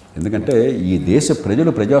వాళ్ళది. ఎందుకంటే ఈ దేశ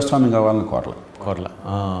ప్రజలు ప్రజాస్వామ్యం కావాలని కోరల.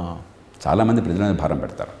 చాలామంది ప్రజల మీద భారం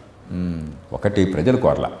పెడతారు. ఒకటి ప్రజలు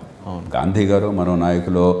కోరల. గాంధీ గారు మరో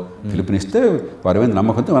నాయకులు పిలుపునిస్తే వారి మీద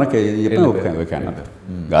నమ్మకంతో మనకి చెప్పిన ఓకే అన్నారు.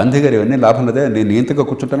 గాంధీ గారు ఇవన్నీ లాభం లేదే, నేను ఇంతగా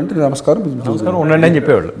కూర్చుంటానంటే నమస్కారం ఉండండి అని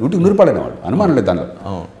చెప్పేవాళ్ళు. 100% అనుమానం లేదు దానిలో.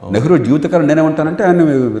 నెహ్రూ జీవితకాలం నేనే ఉంటానంటే ఆయన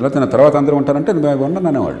లేకపోతే తర్వాత అందరూ ఉంటానంటే ఉండను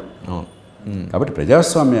అనేవాళ్ళు. కాబట్టి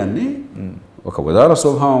ప్రజాస్వామ్యాన్ని ఒక ఉదార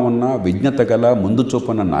స్వభావం ఉన్న, విజ్ఞత గల, ముందు చూపు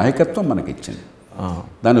ఉన్న నాయకత్వం మనకి ఇచ్చింది.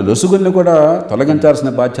 దాని లొసుగుల్ని కూడా తొలగించాల్సిన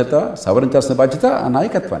బాధ్యత, సవరించాల్సిన బాధ్యత ఆ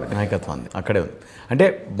నాయకత్వాన్ని అక్కడే ఉంది. అంటే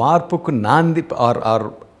మార్పుకు నాంది ఆర్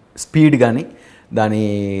స్పీడ్ కానీ దాని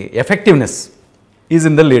effectiveness is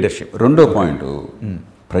in the leadership. రెండో పాయింట్,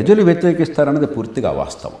 ప్రజలు వ్యతిరేకిస్తారన్నది పూర్తిగా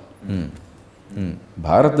అవాస్తవం.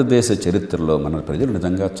 భారతదేశ చరిత్రలో మన ప్రజలు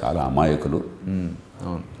నిజంగా చాలా అమాయకులు,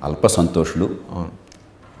 అల్ప సంతోషులు,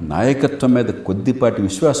 నాయకత్వం మీద కొద్దిపాటి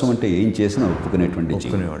విశ్వాసం అంటే ఏం చేసినా ఒప్పుకునేటువంటి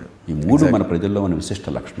జీవనేవాళ్ళు. ఈ మూడు మన ప్రజల్లో ఉన్న విశిష్ట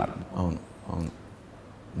లక్షణాలు.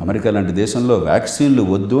 అమెరికా లాంటి దేశంలో వ్యాక్సిన్లు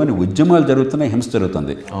వద్దు అని ఉద్యమాలు జరుగుతున్నాయి, హింస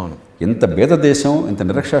జరుగుతుంది. ఇంత పేద దేశం, ఇంత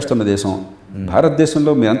నిరక్షరాస్యత ఉన్న దేశం,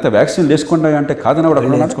 భారతదేశంలో మీరంతా వ్యాక్సిన్లు వేసుకుంటా అంటే కాదని కూడా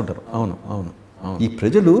అక్కడ నేర్చుకుంటారు. ఈ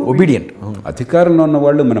ప్రజలు ఒబీడియంట్. అధికారంలో ఉన్న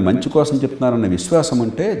వాళ్ళు మన మంచి కోసం చెప్తున్నారన్న విశ్వాసం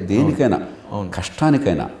ఉంటే దేనికైనా,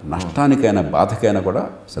 కష్టానికైనా, నష్టానికైనా, బాధకైనా కూడా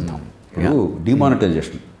సిద్ధం. ఇప్పుడు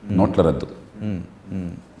డిమానిటైజేషన్, నోట్ల రద్దు,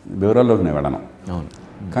 వివరాల్లోకి నేను వెళ్ళను.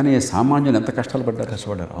 కానీ సామాన్యులు ఎంత కష్టాలు పడ్డారు.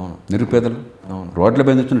 అవును. నిరుపేదలు రోడ్ల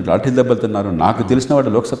మీద నుంచి లాఠీ దెబ్బలు తిన్నారు. నాకు తెలిసిన వాడు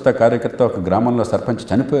లోక్సత్తా కార్యకర్త ఒక గ్రామంలో సర్పంచ్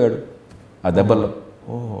చనిపోయాడు ఆ దెబ్బల్లో.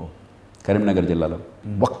 కరీంనగర్ జిల్లాలో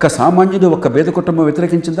ఒక్క సామాన్యుడు, ఒక్క పేద కుటుంబం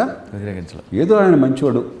వ్యతిరేకించిందా? ఏదో ఆయన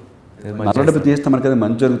మంచివాడు, నల్లడబ్బు తీస్తే మనకి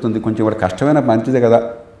మంచి జరుగుతుంది, కొంచెం వాడు కష్టమైన మంచిదే కదా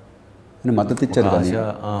అని మద్దతు ఇచ్చారు. కానీ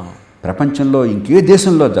ప్రపంచంలో ఇంకే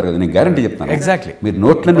దేశంలో జరగదు, నేను గ్యారంటీ చెప్తాను. ఎగ్జాక్ట్లీ. మీరు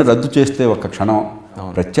నోట్లను రద్దు చేస్తే ఒక్క క్షణం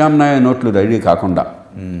ప్రత్యామ్నాయ నోట్లు రెడీ కాకుండా,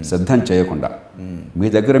 సిద్ధం చేయకుండా, మీ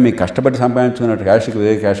దగ్గర మీ కష్టపడి సంపాదించుకున్న క్యాష్కి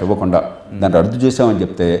వేరే క్యాష్ ఇవ్వకుండా దాన్ని రద్దు చేసామని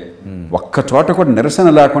చెప్తే ఒక్క చోట కూడా నిరసన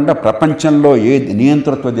లేకుండా ప్రపంచంలో ఏ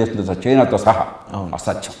నియంతృత్వ దేశంతో, చైనాతో సహా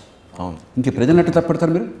అసత్యం. ఇంక ప్రజలనట్టు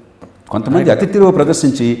తప్పడతారు మీరు? కొంతమంది అతి తెలివి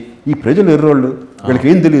ప్రదర్శించి ఈ ప్రజలు ఎర్రోళ్ళు, వీళ్ళకి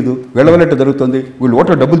ఏం తెలియదు, వీళ్ళ వల్ల జరుగుతుంది, వీళ్ళు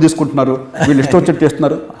ఓట్లో డబ్బులు తీసుకుంటున్నారు, వీళ్ళు ఇష్టం వచ్చేట్టు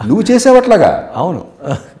చేస్తున్నారు. నువ్వు చేసేవట్లాగా. అవును,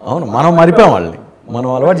 అవును, మనం మరిపోయాం వాళ్ళని, మనం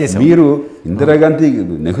అలవాటు చేసాం. మీరు ఇందిరాగాంధీ,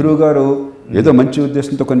 నెహ్రూ గారు ఏదో మంచి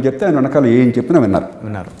ఉద్దేశంతో కొన్ని చెప్తే ఆయన వెనకాల ఏం చెప్పినా విన్నారు.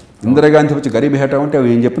 ఇందిరాగాంధీ వచ్చి గరీబ్ హేటా ఉంటే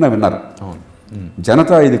ఏం చెప్పినా విన్నారు.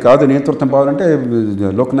 జనత ఇది కాదు నేతృత్వం కావాలంటే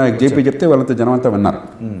లోక్నాయక్ జేపీ చెప్తే వాళ్ళంతా జనం అంతా విన్నారు.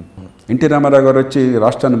 ఎన్టీ రామారావు గారు వచ్చి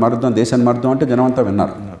రాష్ట్రాన్ని మారుద్దాం, దేశాన్ని మారుద్దాం అంటే జనం అంతా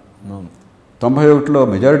విన్నారు. 91లో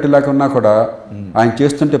మెజారిటీ లేకున్నా కూడా ఆయన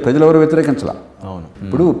చేస్తుంటే ప్రజలు ఎవరు వ్యతిరేకించాల.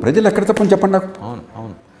 ఇప్పుడు ప్రజలు ఎక్కడ తప్పని చెప్పండి నాకు.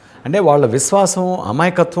 అవును. అంటే వాళ్ళ విశ్వాసం,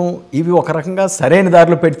 అమాయకత్వం ఇవి ఒక రకంగా సరైన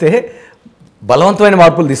దారిలో పెడితే బలవంతమైన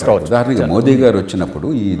మార్పులు తీసుకురావచ్చు. ఉదాహరణగా మోదీ గారు వచ్చినప్పుడు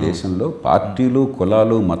ఈ దేశంలో పార్టీలు,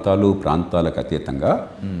 కులాలు, మతాలు, ప్రాంతాలకు అతీతంగా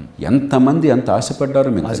ఎంతమంది ఎంత ఆశపడ్డారో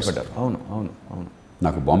మీకు ఆశపడ్డారు. అవును.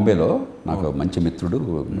 నాకు బాంబేలో నాకు మంచి మిత్రుడు,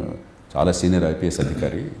 చాలా సీనియర్ ఐపీఎస్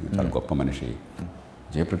అధికారి, చాలా గొప్ప మనిషి,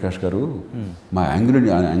 జయప్రకాష్ గారు. మా ఆంగ్లో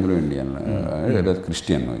ఇండియన్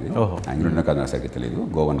క్రిస్టియన్, ఇది ఆంగ్లో ఇండియన్ కాదు నాకు సరిగ్గా తెలియదు,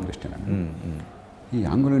 గోవన్ క్రిస్టియన్ అని. ఈ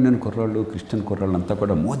ఆంగ్లో ఇండియన్ కుర్రాళ్ళు, క్రిస్టియన్ కుర్రాళ్ళు అంతా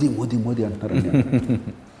కూడా మోదీ మోదీ మోదీ అంటున్నారండి.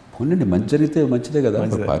 పోనండి, మంచి జరిగితే మంచిదే కదా.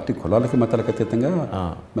 పార్టీ కులాలకి, మతాలకు అతీతంగా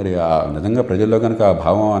మరి నిజంగా ప్రజల్లో కనుక ఆ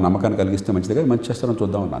భావం, ఆ నమ్మకాన్ని కలిగిస్తే మంచిదే కదా, మంచి చేస్తారని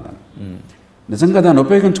చూద్దామన్నాను నేను. నిజంగా దాన్ని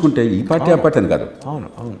ఉపయోగించుకుంటే ఈ పార్టీ ఆ పార్టీ అని కాదు.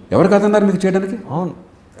 ఎవరు కాదన్నారు మీకు చేయడానికి?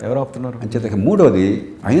 ఎవరు ఆపుతున్నారు అంచేత. మూడవది,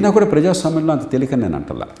 అయినా కూడా ప్రజాస్వామ్యంలో అంత తేలికని నేను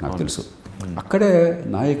అంటల్లా, నాకు తెలుసు. అక్కడే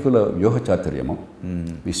నాయకుల వ్యూహ చాతుర్యము,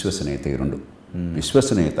 విశ్వసనీయత, ఈ రెండు.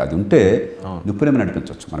 విశ్వసనీయత అది ఉంటే నిప్పులేమి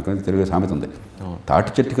నడిపించవచ్చు. మనకు తెలుగు సామెత ఉంది,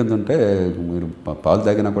 తాటి చెట్టు కింద ఉంటే మీరు పాలు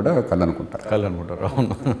తాగినా కూడా కళ్ళు అనుకుంటారు.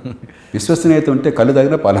 విశ్వసనీయత ఉంటే కళ్ళు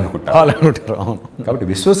తాగినా పాలు అనుకుంటారు. కాబట్టి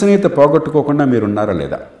విశ్వసనీయత పోగొట్టుకోకుండా మీరు ఉన్నారా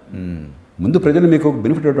లేదా? ముందు ప్రజలు మీకు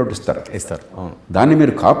బెనిఫిట్ అవుట్ ఇస్తారు. దాన్ని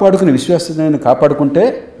మీరు కాపాడుకుని, విశ్వాసాన్ని కాపాడుకుంటే,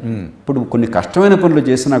 ఇప్పుడు కొన్ని కష్టమైన పనులు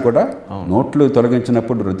చేసినా కూడా నోట్లు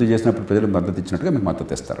తొలగించినప్పుడు, రద్దు చేసినప్పుడు ప్రజలు మద్దతు ఇచ్చినట్టుగా మీకు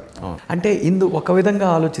మద్దతు ఇస్తారు. అంటే ఒక విధంగా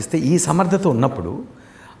ఆలోచిస్తే ఈ సమర్థత ఉన్నప్పుడు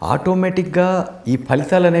ఆటోమేటిక్గా ఈ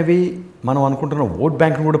ఫలితాలు అనేవి మనం అనుకుంటున్న ఓట్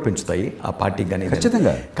బ్యాంక్ను కూడా పెంచుతాయి ఆ పార్టీకి. కానీ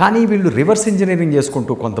ఖచ్చితంగా. కానీ వీళ్ళు రివర్స్ ఇంజనీరింగ్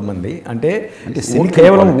చేసుకుంటూ కొంతమంది అంటే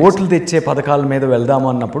కేవలం ఓట్లు తెచ్చే పథకాల మీద వెళ్దాము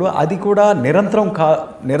అన్నప్పుడు అది కూడా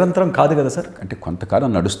నిరంతరం కాదు కదా సార్. అంటే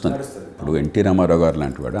కొంతకాలం నడుస్తుంది. ఇప్పుడు ఎన్టీ రామారావు గారు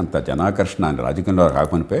లాంటి వాడు అంత జనాకర్షణ ఆయన రాజకీయంలో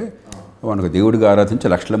కాకపోతే మనకు దేవుడిగా ఆరాధించి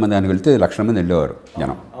లక్షల మంది ఆయన వెళ్తే లక్షల మంది వెళ్ళేవారు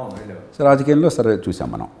జనం. సో రాజకీయంలో సరే చూసాం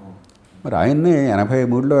మనం. మరి ఆయన్ని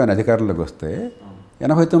 83లో ఆయన అధికారంలోకి వస్తే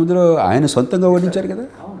 89లో ఆయన సొంతంగా ఓడించారు కదా.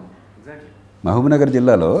 మహబూబ్నగర్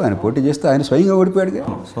జిల్లాలో ఆయన పోటీ చేస్తే ఆయన స్వయంగా ఓడిపోయాడుగా,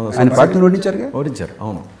 ఆయన పార్టీని ఓడించారు.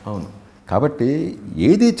 అవును. కాబట్టి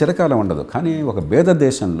ఏది చిరకాలం ఉండదు. కానీ ఒక భేద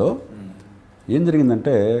దేశంలో ఏం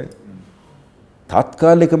జరిగిందంటే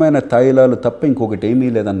తాత్కాలికమైన తాయిలాలు తప్ప ఇంకొకటి ఏమీ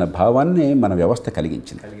లేదన్న భావాన్ని మన వ్యవస్థ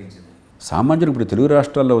కలిగించింది. సామాన్యులు ఇప్పుడు తెలుగు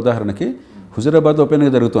రాష్ట్రాల్లో ఉదాహరణకి హుజూరాబాద్ ఉప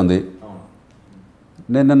ఎన్నిక జరుగుతుంది.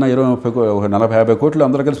 నేను నిన్న 40-50 కోట్లు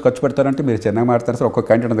అందరూ కలిసి ఖర్చు పెడతారంటే మీరు చిన్నగా మాట్లాడతారు సార్, ఒక్కొక్క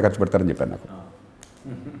క్యాండిడేట్ అంతా ఖర్చు పెడతారని చెప్పాను నాకు.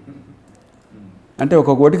 అంటే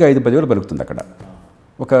ఒక్కొక్క ఓటుకి 5-10 వేలు పలుకుతుంది అక్కడ.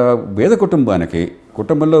 ఒక పేద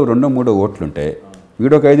కుటుంబంలో 2-3 ఓట్లుంటే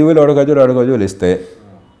వీడొక 5,000, వాడొక 5,000 ఇస్తే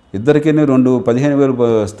ఇద్దరికి 15,000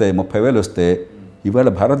 వస్తే 30,000 వస్తే ఇవాళ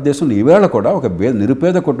భారతదేశంలో ఈవేళ కూడా ఒక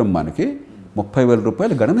నిరుపేద కుటుంబానికి 30,000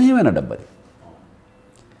 రూపాయలు గణనీయమైన డబ్బు అది.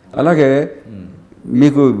 అలాగే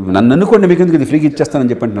మీకు నన్ను అనుకోండి, మీకు ఎందుకు ఇది ఫ్రీగా ఇచ్చేస్తానని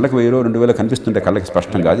చెప్పండి, నెలకు 1,000-2,000 కనిపిస్తుంటే కళ్ళకి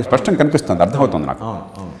స్పష్టంగా, అది స్పష్టంగా కనిపిస్తుంది, అర్థమవుతుంది నాకు.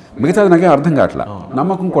 మిగతాది నాకేం అర్థం కావట్లా,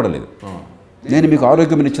 నమ్మకం కూడా లేదు. నేను మీకు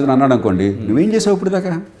ఆరోగ్యం ఇచ్చేదని అన్నాడు అనుకోండి, నువ్వేం చేసావు ఇప్పుడు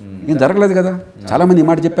దాకా? ఏం జరగలేదు కదా, చాలామంది ఈ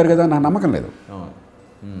మాట చెప్పారు కదా, నాకు నమ్మకం లేదు.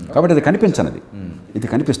 కాబట్టి అది కనిపించనిది, ఇది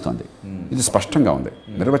కనిపిస్తోంది, ఇది స్పష్టంగా ఉంది,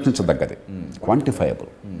 నిర్వచించదగ్గది,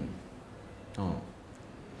 క్వాంటిఫైయబుల్.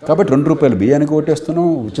 కాబట్టి 2 రూపాయలు బియ్యానికి ఓటేస్తున్నాం,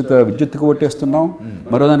 ఉచిత విద్యుత్తుకు ఓటేస్తున్నాం,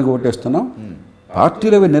 మరోదానికి ఓటేస్తున్నాం.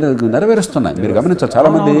 పార్టీలు అవి నెరవేరుస్తున్నాయి. మీరు గమనించాలి, చాలా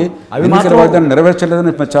మంది ఎన్నికల వాగ్దానం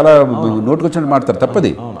నెరవేర్చలేదని చాలా నోటుకొచ్చినట్టు మాట్లాడతారు.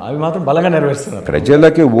 తప్పది. అవి మాత్రం బలంగా నెరవేరుస్తున్నారు.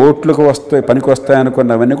 ప్రజలకి ఓట్లకు వస్తాయి, పనికి వస్తాయి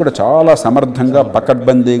అనుకున్నవన్నీ కూడా చాలా సమర్థంగా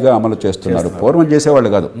పకడ్బందీగా అమలు చేస్తున్నారు. పూర్వం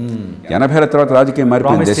చేసేవాళ్ళు కాదు. 80ల తర్వాత రాజకీయం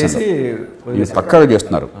మారిపోయిన దేశంలో పక్కాగా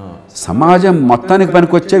చేస్తున్నారు. సమాజం మొత్తానికి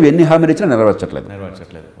పనికొచ్చేవి ఎన్ని హామీలు ఇచ్చినా నెరవేర్చట్లేదు.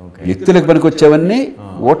 వ్యక్తులకు పనికొచ్చేవన్నీ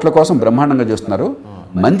ఓట్ల కోసం బ్రహ్మాండంగా చేస్తున్నారు.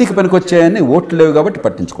 మందికి పనికొచ్చేవన్నీ ఓట్లు లేవు కాబట్టి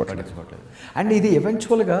పట్టించుకోవట్లేదు. అండ్ ఇది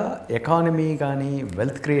ఎవెన్చువల్గా ఎకానమీ కానీ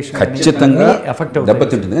వెల్త్ క్రియేషన్ ఖచ్చితంగా ఎఫెక్ట్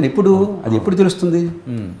దెబ్బతింటుంది. కానీ ఇప్పుడు అది ఎప్పుడు తెలుస్తుంది?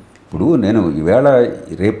 ఇప్పుడు నేను ఈవేళ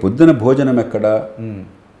రేపు పొద్దున భోజనం ఎక్కడ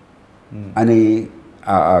అని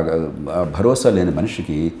భరోసా లేని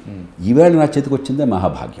మనిషికి ఈవేళ నా చేతికి వచ్చిందే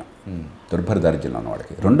మహాభాగ్యం, దుర్భర దారిద్ర్యంలో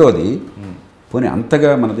ఉన్నవాడికి. రెండోది, పోనీ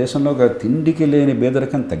అంతగా మన దేశంలో తిండికి లేని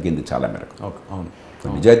పేదరికం తగ్గింది చాలా మేరకు.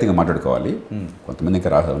 నిజాయితీగా మాట్లాడుకోవాలి. కొంతమంది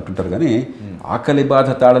ఇంకా అంటుంటారు, కానీ ఆకలి బాధ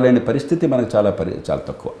తాళలేని పరిస్థితి మనకు చాలా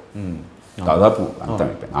తక్కువ, దాదాపు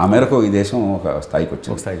అంతమైపోయింది. ఆ మేరకు ఈ దేశం ఒక స్థాయికి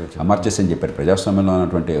వచ్చింది. అమర్చేసి అని చెప్పారు. ప్రజాస్వామ్యంలో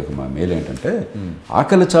ఉన్నటువంటి ఒక మేలు ఏంటంటే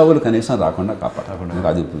ఆకలి చావులు కనీసం రాకుండా కాపాడకుండా.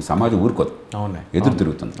 అది సమాజం ఊరుకోదు, ఎదురు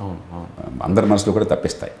తిరుగుతుంది, అందరి మనసులో కూడా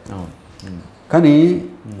తప్పిస్తాయి. కానీ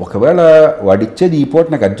ఒకవేళ వాడిచ్చేది ఈ పూట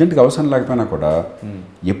నాకు అర్జెంటుగా అవసరం లేకపోయినా కూడా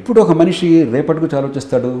ఎప్పుడు ఒక మనిషి రేపటి గురించి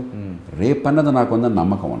ఆలోచిస్తాడు? రేపన్నది నాకు ఉందని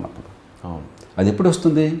నమ్మకం ఉన్నప్పుడు. అది ఎప్పుడు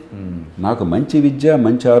వస్తుంది? నాకు మంచి విద్య,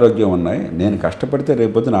 మంచి ఆరోగ్యం ఉన్నాయి, నేను కష్టపడితే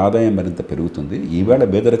రేపొద్దున ఆదాయం మరింత పెరుగుతుంది, ఈవేళ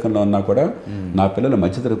పేదరికంలో ఉన్నా కూడా నా పిల్లలు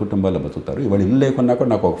మధ్యతర కుటుంబాల్లో బతుకుతారు, ఇవాళ ఇల్లు లేకున్నా కూడా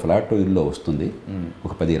నాకు ఒక ఫ్లాట్ ఇల్లు వస్తుంది,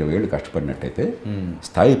 ఒక 10-20 ఏళ్ళు కష్టపడినట్టయితే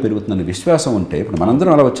స్థాయి పెరుగుతుందని విశ్వాసం ఉంటే ఇప్పుడు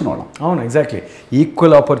మనందరం అలా వచ్చిన వాళ్ళం. అవును, exactly.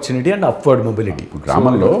 Equal opportunity and upward mobility.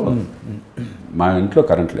 గ్రామంలో మా ఇంట్లో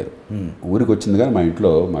కరెంట్ లేదు, ఊరికి వచ్చింది కానీ మా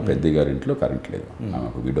ఇంట్లో, మా పెద్దయ్య గారి ఇంట్లో కరెంట్ లేదు.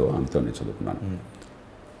 నాకు విడో, అంతా నేను చదువుకున్నాను.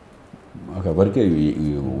 ఎవరికి ఈ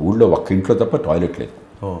ఊళ్ళో ఒక్క ఇంట్లో తప్ప టాయిలెట్ లేదు.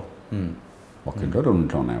 ఒక్క ఇంట్లో 2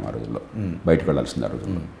 ఇంట్లో ఉన్నాయి ఆ రోజుల్లో, బయటకు వెళ్ళాల్సింది ఆ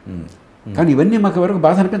రోజుల్లో. కానీ ఇవన్నీ మాకు ఎవరికి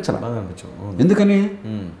బాధ అనిపించాలి. ఎందుకని?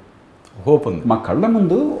 హోప్ ఉంది, మా కళ్ళ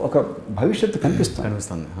ముందు ఒక భవిష్యత్తు కనిపిస్తుంది.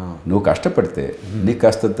 నువ్వు కష్టపడితే నీకు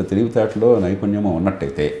కాస్త తెలివితేటలో నైపుణ్యమో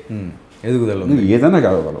ఉన్నట్టయితే ఎదుగుదల నువ్వు ఏదైనా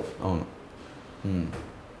కాగలవు. అవును.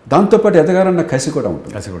 దాంతోపాటు ఎదగాలన్న కసి కూడా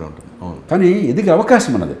ఉంటుంది. అవును. కానీ ఎదిగే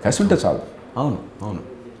అవకాశం ఉన్నది, కసి ఉంటే చాలు. అవును అవును.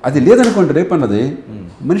 అది లేదనుకోండి, రేపు అన్నది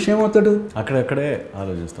మనిషి ఏమవుతాడు? అక్కడక్కడే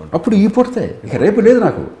ఆలోచిస్తాడు. అప్పుడు ఈ పూటతే, ఇక రేపు లేదు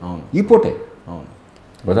నాకు, ఈ పూటే.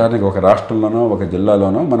 ఉదాహరణకి ఒక రాష్ట్రంలోనో ఒక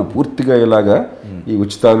జిల్లాలోనో మనం పూర్తిగా ఇలాగా ఈ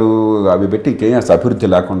ఉచితాలు అవి పెట్టి ఇంకేం అభివృద్ధి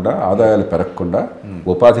లేకుండా, ఆదాయాలు పెరగకుండా,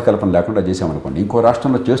 ఉపాధి కల్పన లేకుండా చేసామనుకోండి, ఇంకో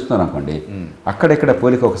రాష్ట్రంలో చేస్తున్నారు అనుకోండి, అక్కడెక్కడ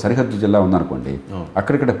పోలిక, ఒక సరిహద్దు జిల్లా ఉందనుకోండి,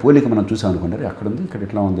 అక్కడెక్కడ పోలిక మనం చూసామనుకోండి, అక్కడ ఉంది, ఇక్కడ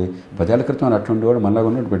ఇట్లా ఉంది, 10 ఏళ్ల క్రితం అట్లా ఉండేవాడు, మళ్ళా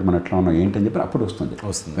ఉన్నట్టు పెట్టి మనం ఎట్లా ఉన్నాం ఏంటని చెప్పి అప్పుడు వస్తుంది.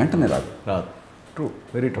 వెంటనే రాదు. True,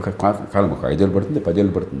 very true. ఒక కాలం, ఒక 5 ఏళ్ళు పడుతుంది, 10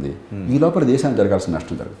 ఏళ్ళు పడుతుంది. ఈ లోపల దేశానికి జరగాల్సిన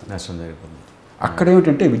నష్టం జరుగుతుంది. అక్కడ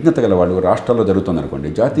ఏమిటంటే విజ్ఞత గల వాళ్ళు రాష్ట్రాల్లో జరుగుతుంది అనుకోండి,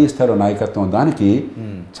 జాతీయ స్థాయిలో నాయకత్వం, దానికి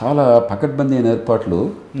చాలా పకడ్బందీ అయిన ఏర్పాట్లు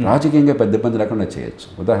రాజకీయంగా పెద్ద ఇబ్బంది లేకుండా చేయొచ్చు.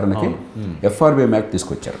 ఉదాహరణకి FRBM యాక్ట్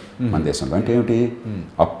తీసుకొచ్చారు మన దేశంలో. అంటే ఏమిటి?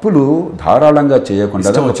 అప్పులు ధారాళంగా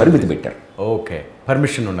చేయకుండా ఒక పరిమితి పెట్టారు. ఓకే,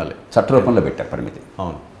 పర్మిషన్ ఉండాలి, చట్టరూపంలో పెట్టారు పరిమితి.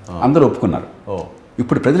 అందరూ ఒప్పుకున్నారు.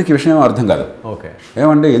 ఇప్పుడు ప్రజలకి విషయం అర్థం కాదు. ఓకే,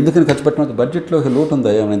 ఏమంటే ఎందుకని ఖర్చు పెట్టిన బడ్జెట్లో లోటు ఉందా,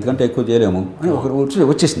 ఏమైనా ఎందుకంటే ఎక్కువ చేయలేము అని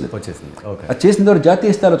వచ్చేసింది. అది చేసిన తర్వాత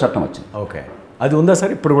జాతీయ స్థాయిలో చట్టం వచ్చింది. ఓకే, అది ఉందా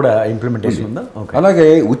సార్? ఇప్పుడు కూడా ఇంప్లిమెంటేషన్ ఉందా? అలాగే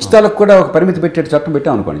ఉచితాలకు కూడా ఒక పరిమితి పెట్టే చట్టం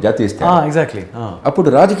పెట్టాం అనుకోండి జాతీయ స్థాయి. ఎగ్జాక్ట్లీ. అప్పుడు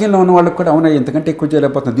రాజకీయంలో ఉన్న వాళ్ళకి కూడా అవునా ఇంతకంటే ఎక్కువ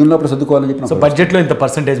చేయలేకపోతుంది, దీని లోపల చదువుకోవాలని చెప్పిన బడ్జెట్లో ఇంత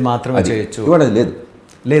పర్సెంటేజ్ మాత్రమే చేయొచ్చు. ఇవాళ అది లేదు.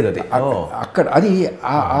 అది అక్కడ అది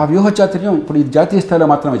ఆ వ్యూహచాతుర్యం ఇప్పుడు ఈ జాతీయ స్థాయిలో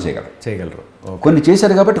మాత్రమే చేయగలరు. కొన్ని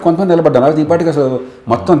చేశారు కాబట్టి కొంతమంది నిలబడ్డారు. అది ఈ పాటికి అసలు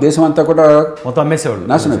మొత్తం దేశం అంతా కూడా మొత్తం అమ్మేసేవాళ్ళు,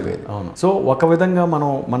 నాశనం అయిపోయేది. అవును. సో ఒక విధంగా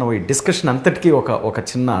మనం ఈ డిస్కషన్ అంతటికీ ఒక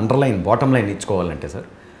చిన్న అండర్లైన్, బాటమ్ లైన్ ఇచ్చుకోవాలంటే సార్,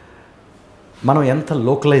 మనం ఎంత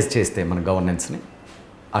లోకలైజ్ చేస్తే మన గవర్నెన్స్ని,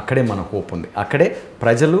 అక్కడే మన హోప్ ఉంది. అక్కడే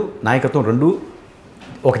ప్రజలు, నాయకత్వం రెండు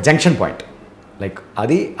ఒక జంక్షన్ పాయింట్. లైక్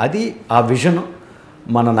అది ఆ విజన్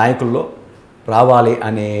మన నాయకుల్లో రావాలి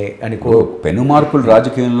అని పెను మార్పులు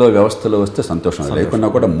రాజకీయంలో వ్యవస్థలో వస్తే సంతోషం. లేకున్నా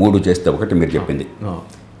కూడా 3 చేస్తే, ఒకటి మీరు చెప్పింది,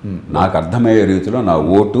 నాకు అర్థమయ్యే రీతిలో నా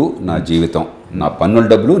ఓటు, నా జీవితం, నా పన్నుల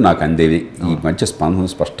డబ్బులు నాకు అందేవి, ఈ మధ్య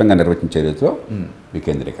స్పష్టంగా నిర్వచించే రీతిలో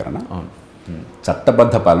వికేంద్రీకరణ,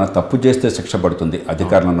 చట్టబద్ధ పాలన, తప్పు చేస్తే శిక్ష పడుతుంది,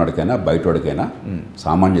 అధికారంలో ఉన్నడికైనా, బయటోడికైనా,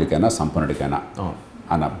 సామాన్యుడికైనా, సంపన్నుడికైనా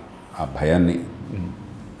అన్న ఆ భయాన్ని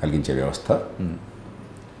కలిగించే వ్యవస్థ.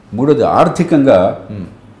 మూడోది ఆర్థికంగా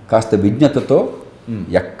కాస్త విజ్ఞతతో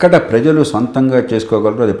ఎక్కడ ప్రజలు సొంతంగా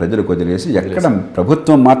చేసుకోగలరో అది ప్రజలకు వదిలేసి, ఎక్కడ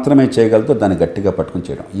ప్రభుత్వం మాత్రమే చేయగలదో దాన్ని గట్టిగా పట్టుకుని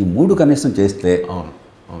చేయడం. ఈ 3 కనీసం చేస్తే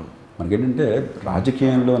మనకేంటంటే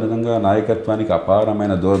రాజకీయంలో నిజంగా నాయకత్వానికి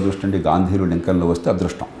అపారమైన దూరదృష్టి నుండి గాంధీలు, లింకన్లు వస్తే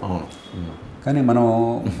అదృష్టం. కానీ మనం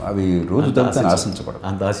అవి రోజు తగ్గుతాను ఆశించకూడదు.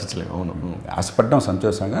 అంత ఆశించలేము. అవును. ఆశపడడం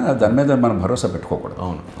సంతోషంగా, దాని మీద మనం భరోసా పెట్టుకోకూడదు.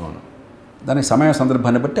 అవును. అవును. దానికి సమయ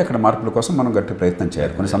సందర్భాన్ని బట్టి అక్కడ మార్పుల కోసం మనం గట్టి ప్రయత్నం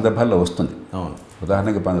చేయాలి. కొన్ని సందర్భాల్లో వస్తుంది. అవును.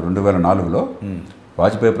 ఉదాహరణకి 2004లో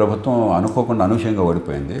వాజ్పేయి ప్రభుత్వం అనుకోకుండా అనూహ్యంగా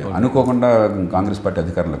ఓడిపోయింది. అనుకోకుండా కాంగ్రెస్ పార్టీ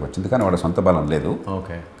అధికారంలోకి వచ్చింది, కానీ వాళ్ళ సొంత బలం లేదు,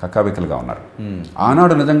 కక్కాబిక్కలుగా ఉన్నారు.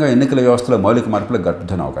 ఆనాడు నిజంగా ఎన్నికల వ్యవస్థలో మౌలిక మార్పులకు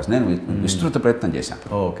గట్టున అవకాశం. నేను విస్తృత ప్రయత్నం చేశాను.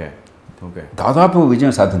 దాదాపు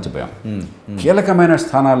విజయం సాధించిపోయాం. కీలకమైన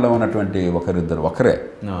స్థానాల్లో ఉన్నటువంటి ఒకరే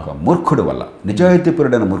ఒక మూర్ఖుడు వల్ల,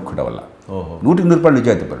 నిజాయితీపరుడైన మూర్ఖుడు వల్ల, 100%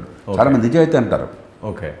 నిజాయితీపరుడు. చాలా మంది నిజాయితీ అంటారు.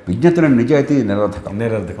 విజ్ఞత నిజాయితీ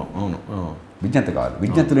నిరర్ధకం. అవును. విజ్ఞత కావాలి.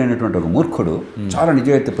 విజ్ఞత లేనటువంటి ఒక మూర్ఖుడు చాలా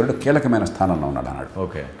నిజాయితీపరుడు, కీలకమైన స్థానంలో ఉన్నాడు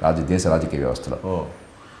అన్నాడు దేశ రాజకీయ వ్యవస్థలో.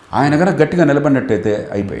 ఆయన కనుక గట్టిగా నిలబడినట్టయితే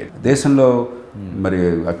అయిపోయేది. దేశంలో మరి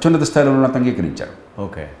అత్యున్నత స్థాయిలో ఉన్నత అంగీకరించారు.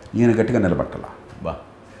 ఈయన గట్టిగా నిలబట్టాల.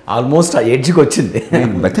 ఆల్మోస్ట్ ఆ ఎడ్జ్కి వచ్చింది.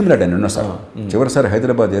 నేను బతిమిలాడాను ఎన్నోసార్లు. చివరిసారి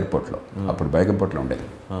హైదరాబాద్ ఎయిర్పోర్ట్లో, అప్పుడు బేగంపేటలో ఉండేది.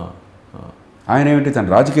 ఆయన ఏమిటి, తన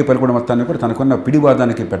రాజకీయ పలుకుడు మొత్తాన్ని కూడా తనకున్న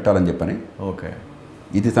పిడివాదానికి పెట్టాలని చెప్పని,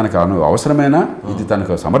 ఇది తనకు అవసరమైన, ఇది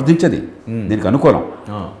తనకు సమర్థించేది, దీనికి అనుకూలం,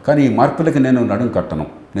 కానీ ఈ మార్పులకి నేను నడుం కట్టను.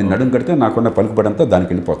 నేను నడుం కడితే నాకున్న పలుకుబడంతా దానికి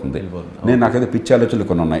వెళ్ళిపోతుంది. నాకైతే పిచ్చి ఆలోచనలు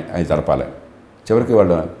కొన్ని ఉన్నాయి, అవి జరపాలి. చివరికి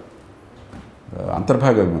వాళ్ళు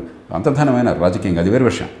అంతర్ధానమైన రాజకీయంగా, అది వేరే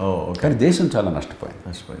విషయం. కానీ దేశం చాలా నష్టపోయింది.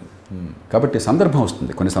 కాబట్టి సందర్భం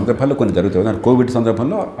వస్తుంది, కొన్ని సందర్భాల్లో కొన్ని జరుగుతాయి. కోవిడ్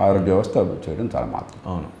సందర్భంలో ఆరోగ్య వ్యవస్థ చేయడం చాలా మాత్రం.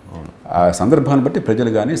 ఆ సందర్భాన్ని బట్టి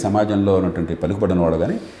ప్రజలు కానీ, సమాజంలో ఉన్నటువంటి పలుకుబడిన వాళ్ళు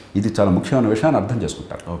కానీ ఇది చాలా ముఖ్యమైన విషయాన్ని అర్థం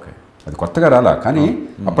చేసుకుంటారు. అది కొత్తగా రాలా, కానీ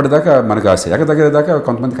అప్పటిదాకా మనకు ఆ శాఖ తగ్గేదాకా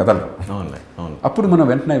కొంతమంది కదలరు. అప్పుడు మనం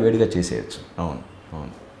వెంటనే వేడిగా చేసేయచ్చు.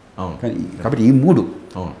 కాబట్టి ఈ 3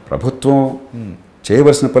 ప్రభుత్వం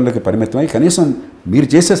చేయవలసిన పనులకి పరిమితమై కనీసం మీరు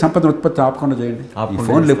చేసే సంపద ఉత్పత్తి ఆపకుండా చేయండి. ఈ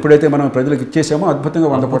ఫోన్లు ఎప్పుడైతే మనం ప్రజలకు ఇచ్చేసామో అద్భుతంగా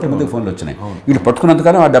 100 కోట్ల మందికి ఫోన్లు వచ్చినాయి. వీళ్ళు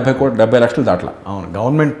పట్టుకున్నంతకాలం ఆ 70 లక్షలు దాటలా. అవును.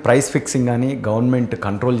 గవర్నమెంట్ ప్రైస్ ఫిక్సింగ్ కానీ, గవర్నమెంట్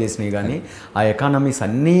కంట్రోల్ చేసినవి కానీ, ఆ ఎకానమీస్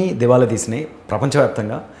అన్నీ దివాలా తీసినాయి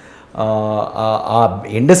ప్రపంచవ్యాప్తంగా. ఆ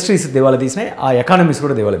ఇండస్ట్రీస్ దివాలా తీసినాయి, ఆ ఎకానమీస్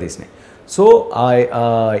కూడా దివాలా తీసినాయి. సో ఆ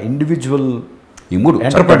ఇండివిజువల్ ఈ 3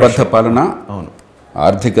 చట్టబద్ధ పాలన,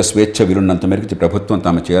 ఆర్థిక స్వేచ్ఛ వీలున్నంత మేరకు ప్రభుత్వం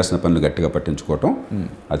తాము చేయాల్సిన పనులు గట్టిగా పట్టించుకోవటం,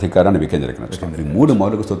 అధికారాన్ని వికేంద్రీకరించడం. ఈ 3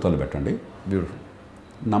 మౌలిక సూత్రాలు పెట్టండి,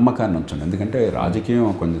 నమ్మకాన్ని ఉంచండి. ఎందుకంటే రాజకీయం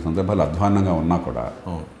కొన్ని సందర్భాలు అధ్వాన్నంగా ఉన్నా కూడా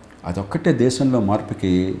అదొక్కటే దేశంలో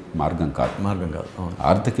మార్పుకి మార్గం కాదు.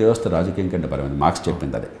 ఆర్థిక వ్యవస్థ రాజకీయం కంటే బలమైంది. మార్క్స్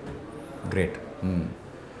చెప్పింది అదే. గ్రేట్.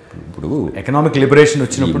 ఇప్పుడు ఎకనామిక్ లిబరేషన్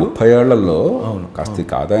వచ్చినప్పుడు 30 ఏళ్లలో కాస్త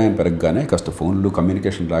ఆదాయం పెరగగానే, కాస్త ఫోన్లు,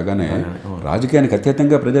 కమ్యూనికేషన్ రాగానే రాజకీయానికి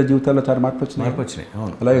అత్యధికంగా ప్రజల జీవితాల్లో చాలా మార్పు వచ్చినాయి.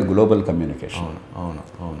 అలాగే గ్లోబల్ కమ్యూనికేషన్,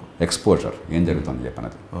 ఎక్స్పోజర్, ఏం జరుగుతుంది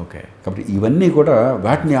చెప్పనది. కాబట్టి ఇవన్నీ కూడా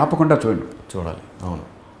వాటిని ఆపకుండా చూడాలి.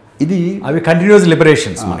 ఇది అవి కంటిన్యూస్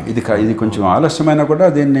లిబరేషన్స్. ఇది కొంచెం ఆలస్యమైనా కూడా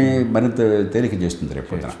దీన్ని మరింత తేలిక చేస్తుంది రేపు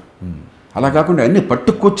పొద్దున. అలా కాకుండా అన్ని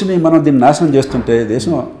పట్టుకొచ్చి మనం దీన్ని నాశనం చేస్తుంటే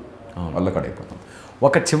దేశం వల్ల కడైపోతాం.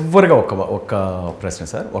 చివరిగా ఒక ప్రశ్న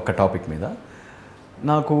సార్, ఒక టాపిక్ మీద.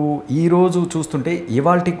 నాకు ఈరోజు చూస్తుంటే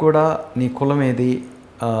ఇవాళకి కూడా నీ కులం ఏది,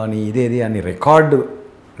 నీ ఇదేది అని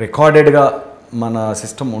రికార్డెడ్గా మన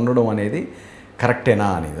సిస్టమ్ ఉండడం అనేది కరెక్టేనా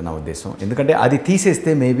అనేది నా ఉద్దేశం. ఎందుకంటే అది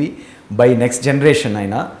తీసేస్తే మేబీ బై నెక్స్ట్ జనరేషన్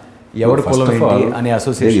అయినా ఎవరు కులం ఏంటి అనే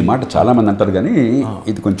అసోసియేషన్. ఈ మాట చాలామంది అంటారు, కానీ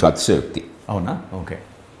ఇది కొంచెం అతిశయోక్తి. అవునా?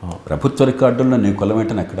 ప్రభుత్వ రికార్డుల్లో నీ కులం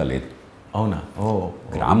ఏంటని ఎక్కడా లేదు. అవునా?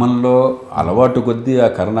 గ్రామంలో అలవాటు కొద్దీ ఆ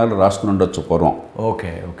కరణాలు రాసుకుని ఉండొచ్చు పూర్వం.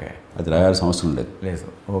 అది రాయాల్సిన అవసరం లేదు.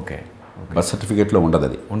 బర్త్ సర్టిఫికేట్లో ఉండదు.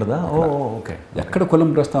 అది ఉండదా? ఎక్కడ కులం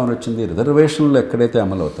ప్రస్తావన వచ్చింది? రిజర్వేషన్లు ఎక్కడైతే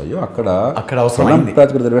అమలు అవుతాయో అక్కడ అవసరం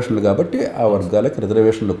ప్రాతిపదిక రిజర్వేషన్లు, కాబట్టి ఆ వర్గాలకి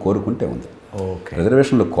రిజర్వేషన్లు కోరుకుంటే ఉంది.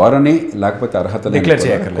 రిజర్వేషన్లు కోరని, లేకపోతే అర్హత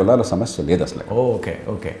కులాల సమస్య లేదు అసలు.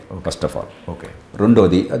 First of all.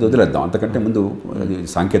 రెండోది, అది వదిలేద్దాం, అంతకంటే ముందు అది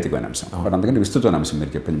సాంకేతికమైన అంశం, బట్ అంతకంటే విస్తృతమైన అంశం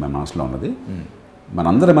మీరు చెప్పింది మన మనసులో ఉన్నది.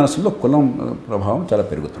 మనందరి మనసులో కులం ప్రభావం చాలా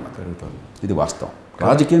పెరుగుతుంది. ఇది వాస్తవం.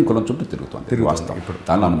 రాజకీయం కులం చుట్టూ తిరుగుతుంది, వాస్తవం. ఇప్పుడు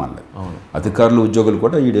దానిలో అనుమానం లేదు. అధికారులు, ఉద్యోగులు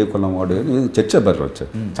కూడా ఈడే కులం వాడు చర్చ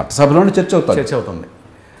వచ్చారు. చట్టసభలోనే చర్చ అవుతుంది.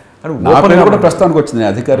 నా పేరు కూడా ప్రస్తావనకు వచ్చింది.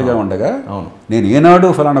 అధికారిగా ఉండగా నేను ఏనాడు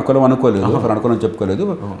ఫలానా కులం అనుకోలేదు, ఫలానా కులం చెప్పుకోలేదు,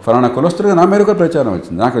 ఫలానా కులస్తులుగా నా మీద కూడా ప్రచారం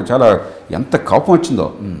వచ్చింది. నాకు చాలా ఎంత కోపం వచ్చిందో,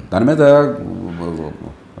 దాని మీద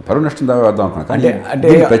పరువు నష్టం దాద్దాం అనుకున్నాను.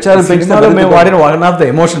 అంటే ప్రచారం మేము వాడిన one of the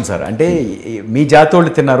emotion sir. అంటే మీ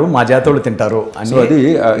జాతోళ్ళు తిన్నారు, మా జాతోళ్ళు తింటారు అని. అది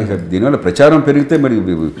దీనివల్ల ప్రచారం పెరిగితే మరి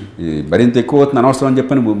మరింత ఎక్కువ అవుతుంది, అనవసరం అని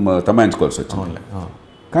చెప్పని తమాయించుకోవాల్సి వచ్చింది.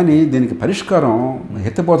 కానీ దీనికి పరిష్కారం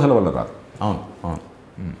హితబోధల వల్ల రాదు.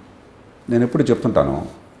 నేను ఎప్పుడు చెప్తుంటాను,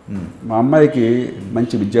 మా అమ్మాయికి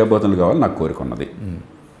మంచి విద్యాబోధనలు కావాలి నాకు కోరిక ఉన్నది.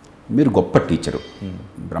 మీరు గొప్ప టీచరు,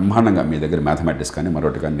 బ్రహ్మాండంగా మీ దగ్గర మ్యాథమెటిక్స్ కానీ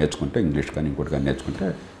మరొకటి కానీ నేర్చుకుంటే, ఇంగ్లీష్ కానీ ఇంకోటి కానీ నేర్చుకుంటే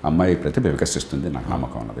అమ్మాయి ప్రతిభ వికసిస్తుంది, నాకు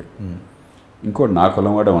నమ్మకం ఉన్నది. ఇంకోటి నా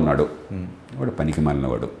కులం వాడే ఉన్నాడు, వాడు పనికి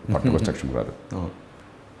మాలినవాడు, పట్టుకొచ్చక్షం రాదు,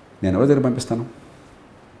 నేను ఎవరి దగ్గర పంపిస్తాను?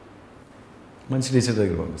 మంచి టీచర్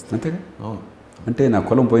దగ్గర పంపిస్తాను. అంతేగా. అంటే నా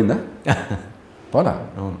కులం పోయిందా? పోలా.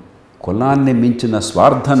 కులాన్ని మించిన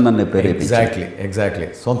స్వార్థం నన్ను ప్రేరేపించింది. ఎగ్జాక్ట్లీ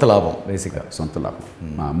సొంత లాభం, బేసిక్గా సొంత లాభం.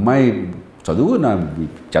 మా అమ్మాయి చదువు నా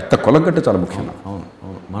చెత్త కులం కంటే చాలా ముఖ్యం. అవును,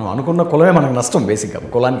 మనం అనుకున్న కులమే మనకు నష్టం, బేసిక్గా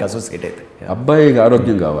కులానికి అసోసియేట్ అయితే. అబ్బాయికి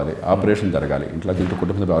ఆరోగ్యం కావాలి, ఆపరేషన్ జరగాలి, ఇంట్లో ఇంటి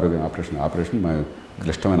కుటుంబంలో ఆరోగ్యం, ఆపరేషన్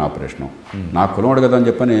క్లిష్టమైన ఆపరేషను. నా కులం వాడు కదా అని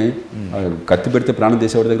చెప్పని కత్తి పెడితే ప్రాణం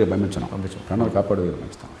తీసేవాడి దగ్గర పంపించను, ప్రాణాలు కాపాడు దగ్గర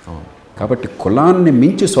పంపిస్తాను. కాబట్టి కులాన్ని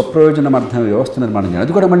మించి స్వప్రయోజనం అర్థం వ్యవస్థ నిర్మాణం,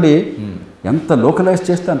 అది కూడా మళ్ళీ ఎంత లోకలైజ్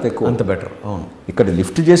చేస్తే అంత ఎక్కువ, అంత బెటర్. అవును, ఇక్కడ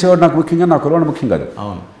లిఫ్ట్ చేసేవాడు నాకు ముఖ్యంగా, నా కులం ముఖ్యం కాదు.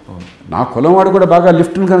 అవును, నా కులం వాడు కూడా బాగా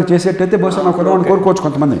లిఫ్ట్ని కనుక చేసేటైతే బహుశా నా కులం వాడిని కోరుకోవచ్చు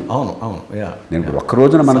కొంతమంది. నేను ఇప్పుడు ఒక్క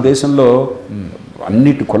రోజున మన దేశంలో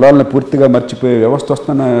అన్నిటి కులాలను పూర్తిగా మర్చిపోయే వ్యవస్థ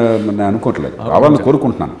వస్తుందని నేను అనుకోవట్లేదు, రావాలని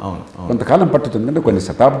కోరుకుంటున్నాను. కొంతకాలం పట్టుతుంది, అంటే కొన్ని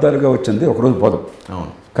శతాబ్దాలుగా వచ్చింది, ఒకరోజు పోదాం.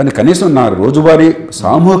 కానీ కనీసం నా రోజువారీ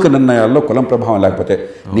సామూహిక నిర్ణయాల్లో కులం ప్రభావం లేకపోతే,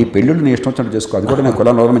 నీ పెళ్ళిళ్ళు నీ ఇష్టం వచ్చినట్టు చేసుకో, అది కూడా నేను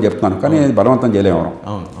కులంలో ఎవరని చెప్తున్నాను, కానీ బలవంతం చేయలేము.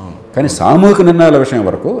 కానీ సామూహిక నిర్ణయాల విషయం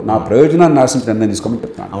వరకు నా ప్రయోజనాన్ని ఆశించి నిర్ణయం తీసుకోమని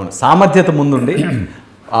చెప్తున్నాను. అవును, సామర్థ్యత ముందుండి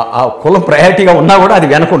ఆ కులం ప్రయారిటీగా ఉన్నా కూడా అది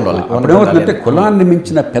వెనకుండాలి. అప్పుడేమవుతుందంటే కులాన్ని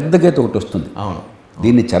మించిన పెద్ద గీత ఒకటి వస్తుంది.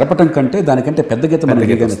 దీన్ని చెరపటం కంటే దానికంటే పెద్ద గీత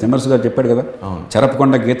తిమ్మరసు గారు చెప్పాడు కదా,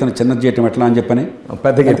 చెరపకుండా గీతను చిన్న చేయటం ఎట్లా అని చెప్పని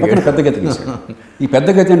పెద్ద గీత గీసాడు. ఈ పెద్ద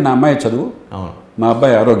గీత నా అమ్మాయి చదువు, మా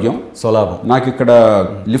అబ్బాయి ఆరోగ్యం, స్వలాభం, నాకు ఇక్కడ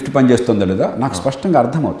లిఫ్ట్ పనిచేస్తుందా లేదా నాకు స్పష్టంగా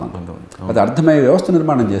అర్థమవుతుంది. అది అర్థమయ్యే వ్యవస్థ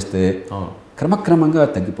నిర్మాణం చేస్తే క్రమక్రమంగా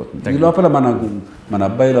తగ్గిపోతుంది. ఈ లోపల మన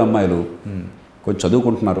అబ్బాయిలు అమ్మాయిలు కొంచెం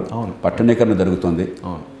చదువుకుంటున్నారు, పట్టణీకరణ జరుగుతుంది.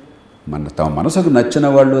 తమ మనసుకు నచ్చిన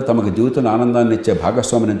వాళ్ళు తమకు జీవితంలో ఆనందాన్ని ఇచ్చే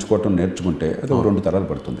భాగస్వామిని ఎంచుకోవటం నేర్చుకుంటే అది 2 తరాలు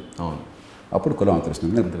పడుతుంది. అప్పుడు కులం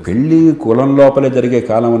అంతరిస్తుంది. పెళ్ళి కులం లోపలే జరిగే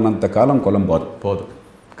కాలం ఉన్నంత కాలం కులం పోదు.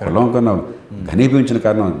 కులం కన్నా ఘనీభవించిన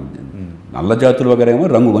కారణం నల్ల జాతులు వగేరా ఏమో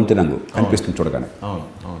రంగు, వంటి రంగు కనిపిస్తుంది చూడగానే.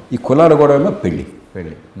 ఈ కులాలు కూడా ఏమో పెళ్ళి.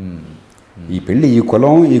 ఈ పెళ్ళి, ఈ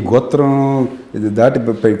కులం, ఈ గోత్రం ఇది దాటి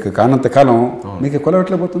కానంత కాలం మీకు కులం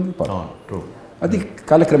ఎట్లా పోతుంది? అది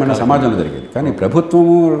కాలక్రమేణా సమాజంలో జరిగేది. కానీ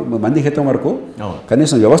ప్రభుత్వము మందిహితం వరకు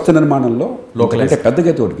కనీసం వ్యవస్థ నిర్మాణంలో అంటే పెద్ద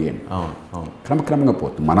గీత ఒకటి గీయండి, క్రమక్రమంగా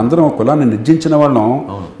పోతుంది. మనందరం కులాన్ని నిర్జించిన వాళ్ళం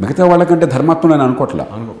మిగతా వాళ్ళకంటే ధర్మాత్మని నేను అనుకోవట్లా,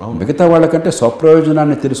 మిగతా వాళ్ళకంటే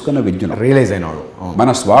స్వప్రయోజనాన్ని తెలుసుకున్న విద్యను రియలైజ్ అయినాడు, మన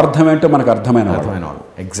స్వార్థం ఏంటో మనకు అర్థమైనవాడు.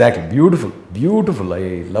 Exactly, beautiful, I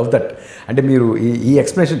love that. అంటే మీరు ఈ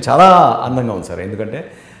ఎక్స్ప్లెనేషన్ చాలా అందంగా ఉంది సార్, ఎందుకంటే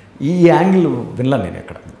ఈ యాంగిల్ వినలాను నేను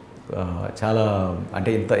ఎక్కడ. చాలా అంటే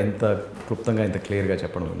ఇంత క్లుప్తంగా, ఇంత క్లియర్గా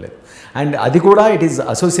చెప్పడం లేదు. అండ్ అది కూడా it is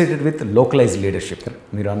associated with localise leadership.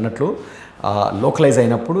 మీరు అన్నట్లు లోకలైజ్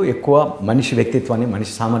అయినప్పుడు ఎక్కువ మనిషి వ్యక్తిత్వాన్ని,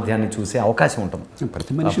 మనిషి సామర్థ్యాన్ని చూసే అవకాశం ఉంటుంది.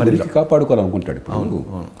 ప్రతి మనిషి కాపాడుకోవాలనుకుంటాడు. ఇప్పుడు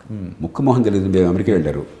ముక్కు మొహం తెలియదు, మీరు అమెరికా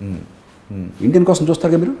వెళ్ళారు, ఇండియన్ కోసం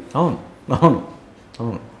చూస్తారు కదా మీరు.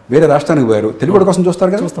 అవును, వేరే రాష్ట్రానికి పోయారు, తెలుగు కోసం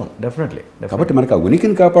చూస్తారు కదా. చూస్తాం, డెఫినెట్లీ. కాబట్టి మనకు ఆ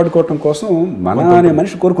ఉనికిని కాపాడుకోవటం కోసం మన అనే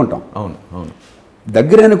మనిషి కోరుకుంటాం. అవును,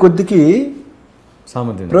 దగ్గరైన కొద్దికి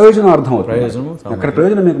సామర్థ్యం, ప్రయోజనం అర్థం అవుతుంది. అక్కడ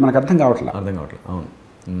ప్రయోజనం మనకు అర్థం కావట్లేదు. అవును,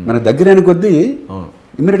 మన దగ్గరైన కొద్దీ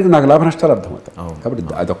ఇమ్మీడియట్గా నాకు లాభ నష్టాలు అర్థమవుతాయి. కాబట్టి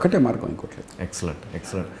అదొక్కటే మార్గం, ఇంకోట్లేదు. Excellent.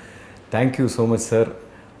 Thank you so much sir.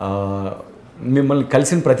 మిమ్మల్ని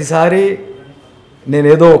కలిసిన ప్రతిసారి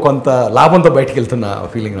నేనేదో కొంత లాభంతో బయటికి వెళ్తున్న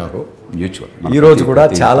ఫీలింగ్ నాకు. ఈరోజు కూడా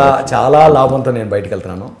చాలా లాభంతో నేను బయటికి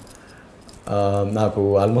వెళ్తున్నాను. నాకు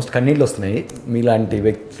ఆల్మోస్ట్ కన్నీళ్ళు వస్తున్నాయి. మీలాంటి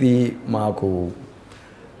వ్యక్తి మాకు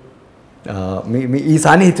మీ ఈ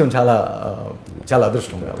సాన్నిహిత్యం చాలా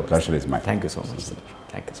అదృష్టం. Thank you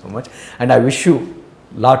so much and I wish you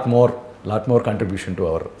lot more contribution to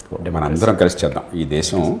our. మనందరం కలిసి చేద్దాం. ఈ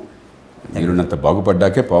దేశం వీరున్నంత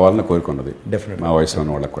బాగుపడ్డాకే పోవాలని కోరుకున్నది డెఫినెట్ మా వయసులో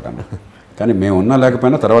ఉన్న వాళ్ళకి కూడా. కానీ మేము ఉన్నా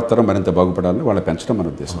లేకపోయినా తర్వాత తరం మరింత బాగుపడాలని వాళ్ళని పెంచడం మన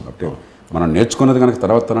ఉద్దేశం. కాబట్టి మనం నేర్చుకున్నది కనుక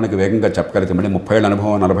తర్వాత తరానికి వేగంగా చెప్పగలిగితే, మళ్ళీ 30 ఏళ్ళ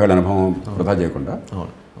అనుభవం 40 ఏళ్ళ అనుభవం వృధా చేయకుండా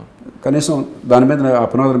కనీసం దాని మీద ఆ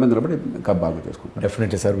పునాదుల మీద నిలబడి ఇంకా బాగా చేసుకుంటాం.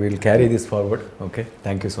 Definitely sir, will carry this forward. Okay,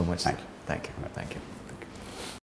 thank you so much. Thank you.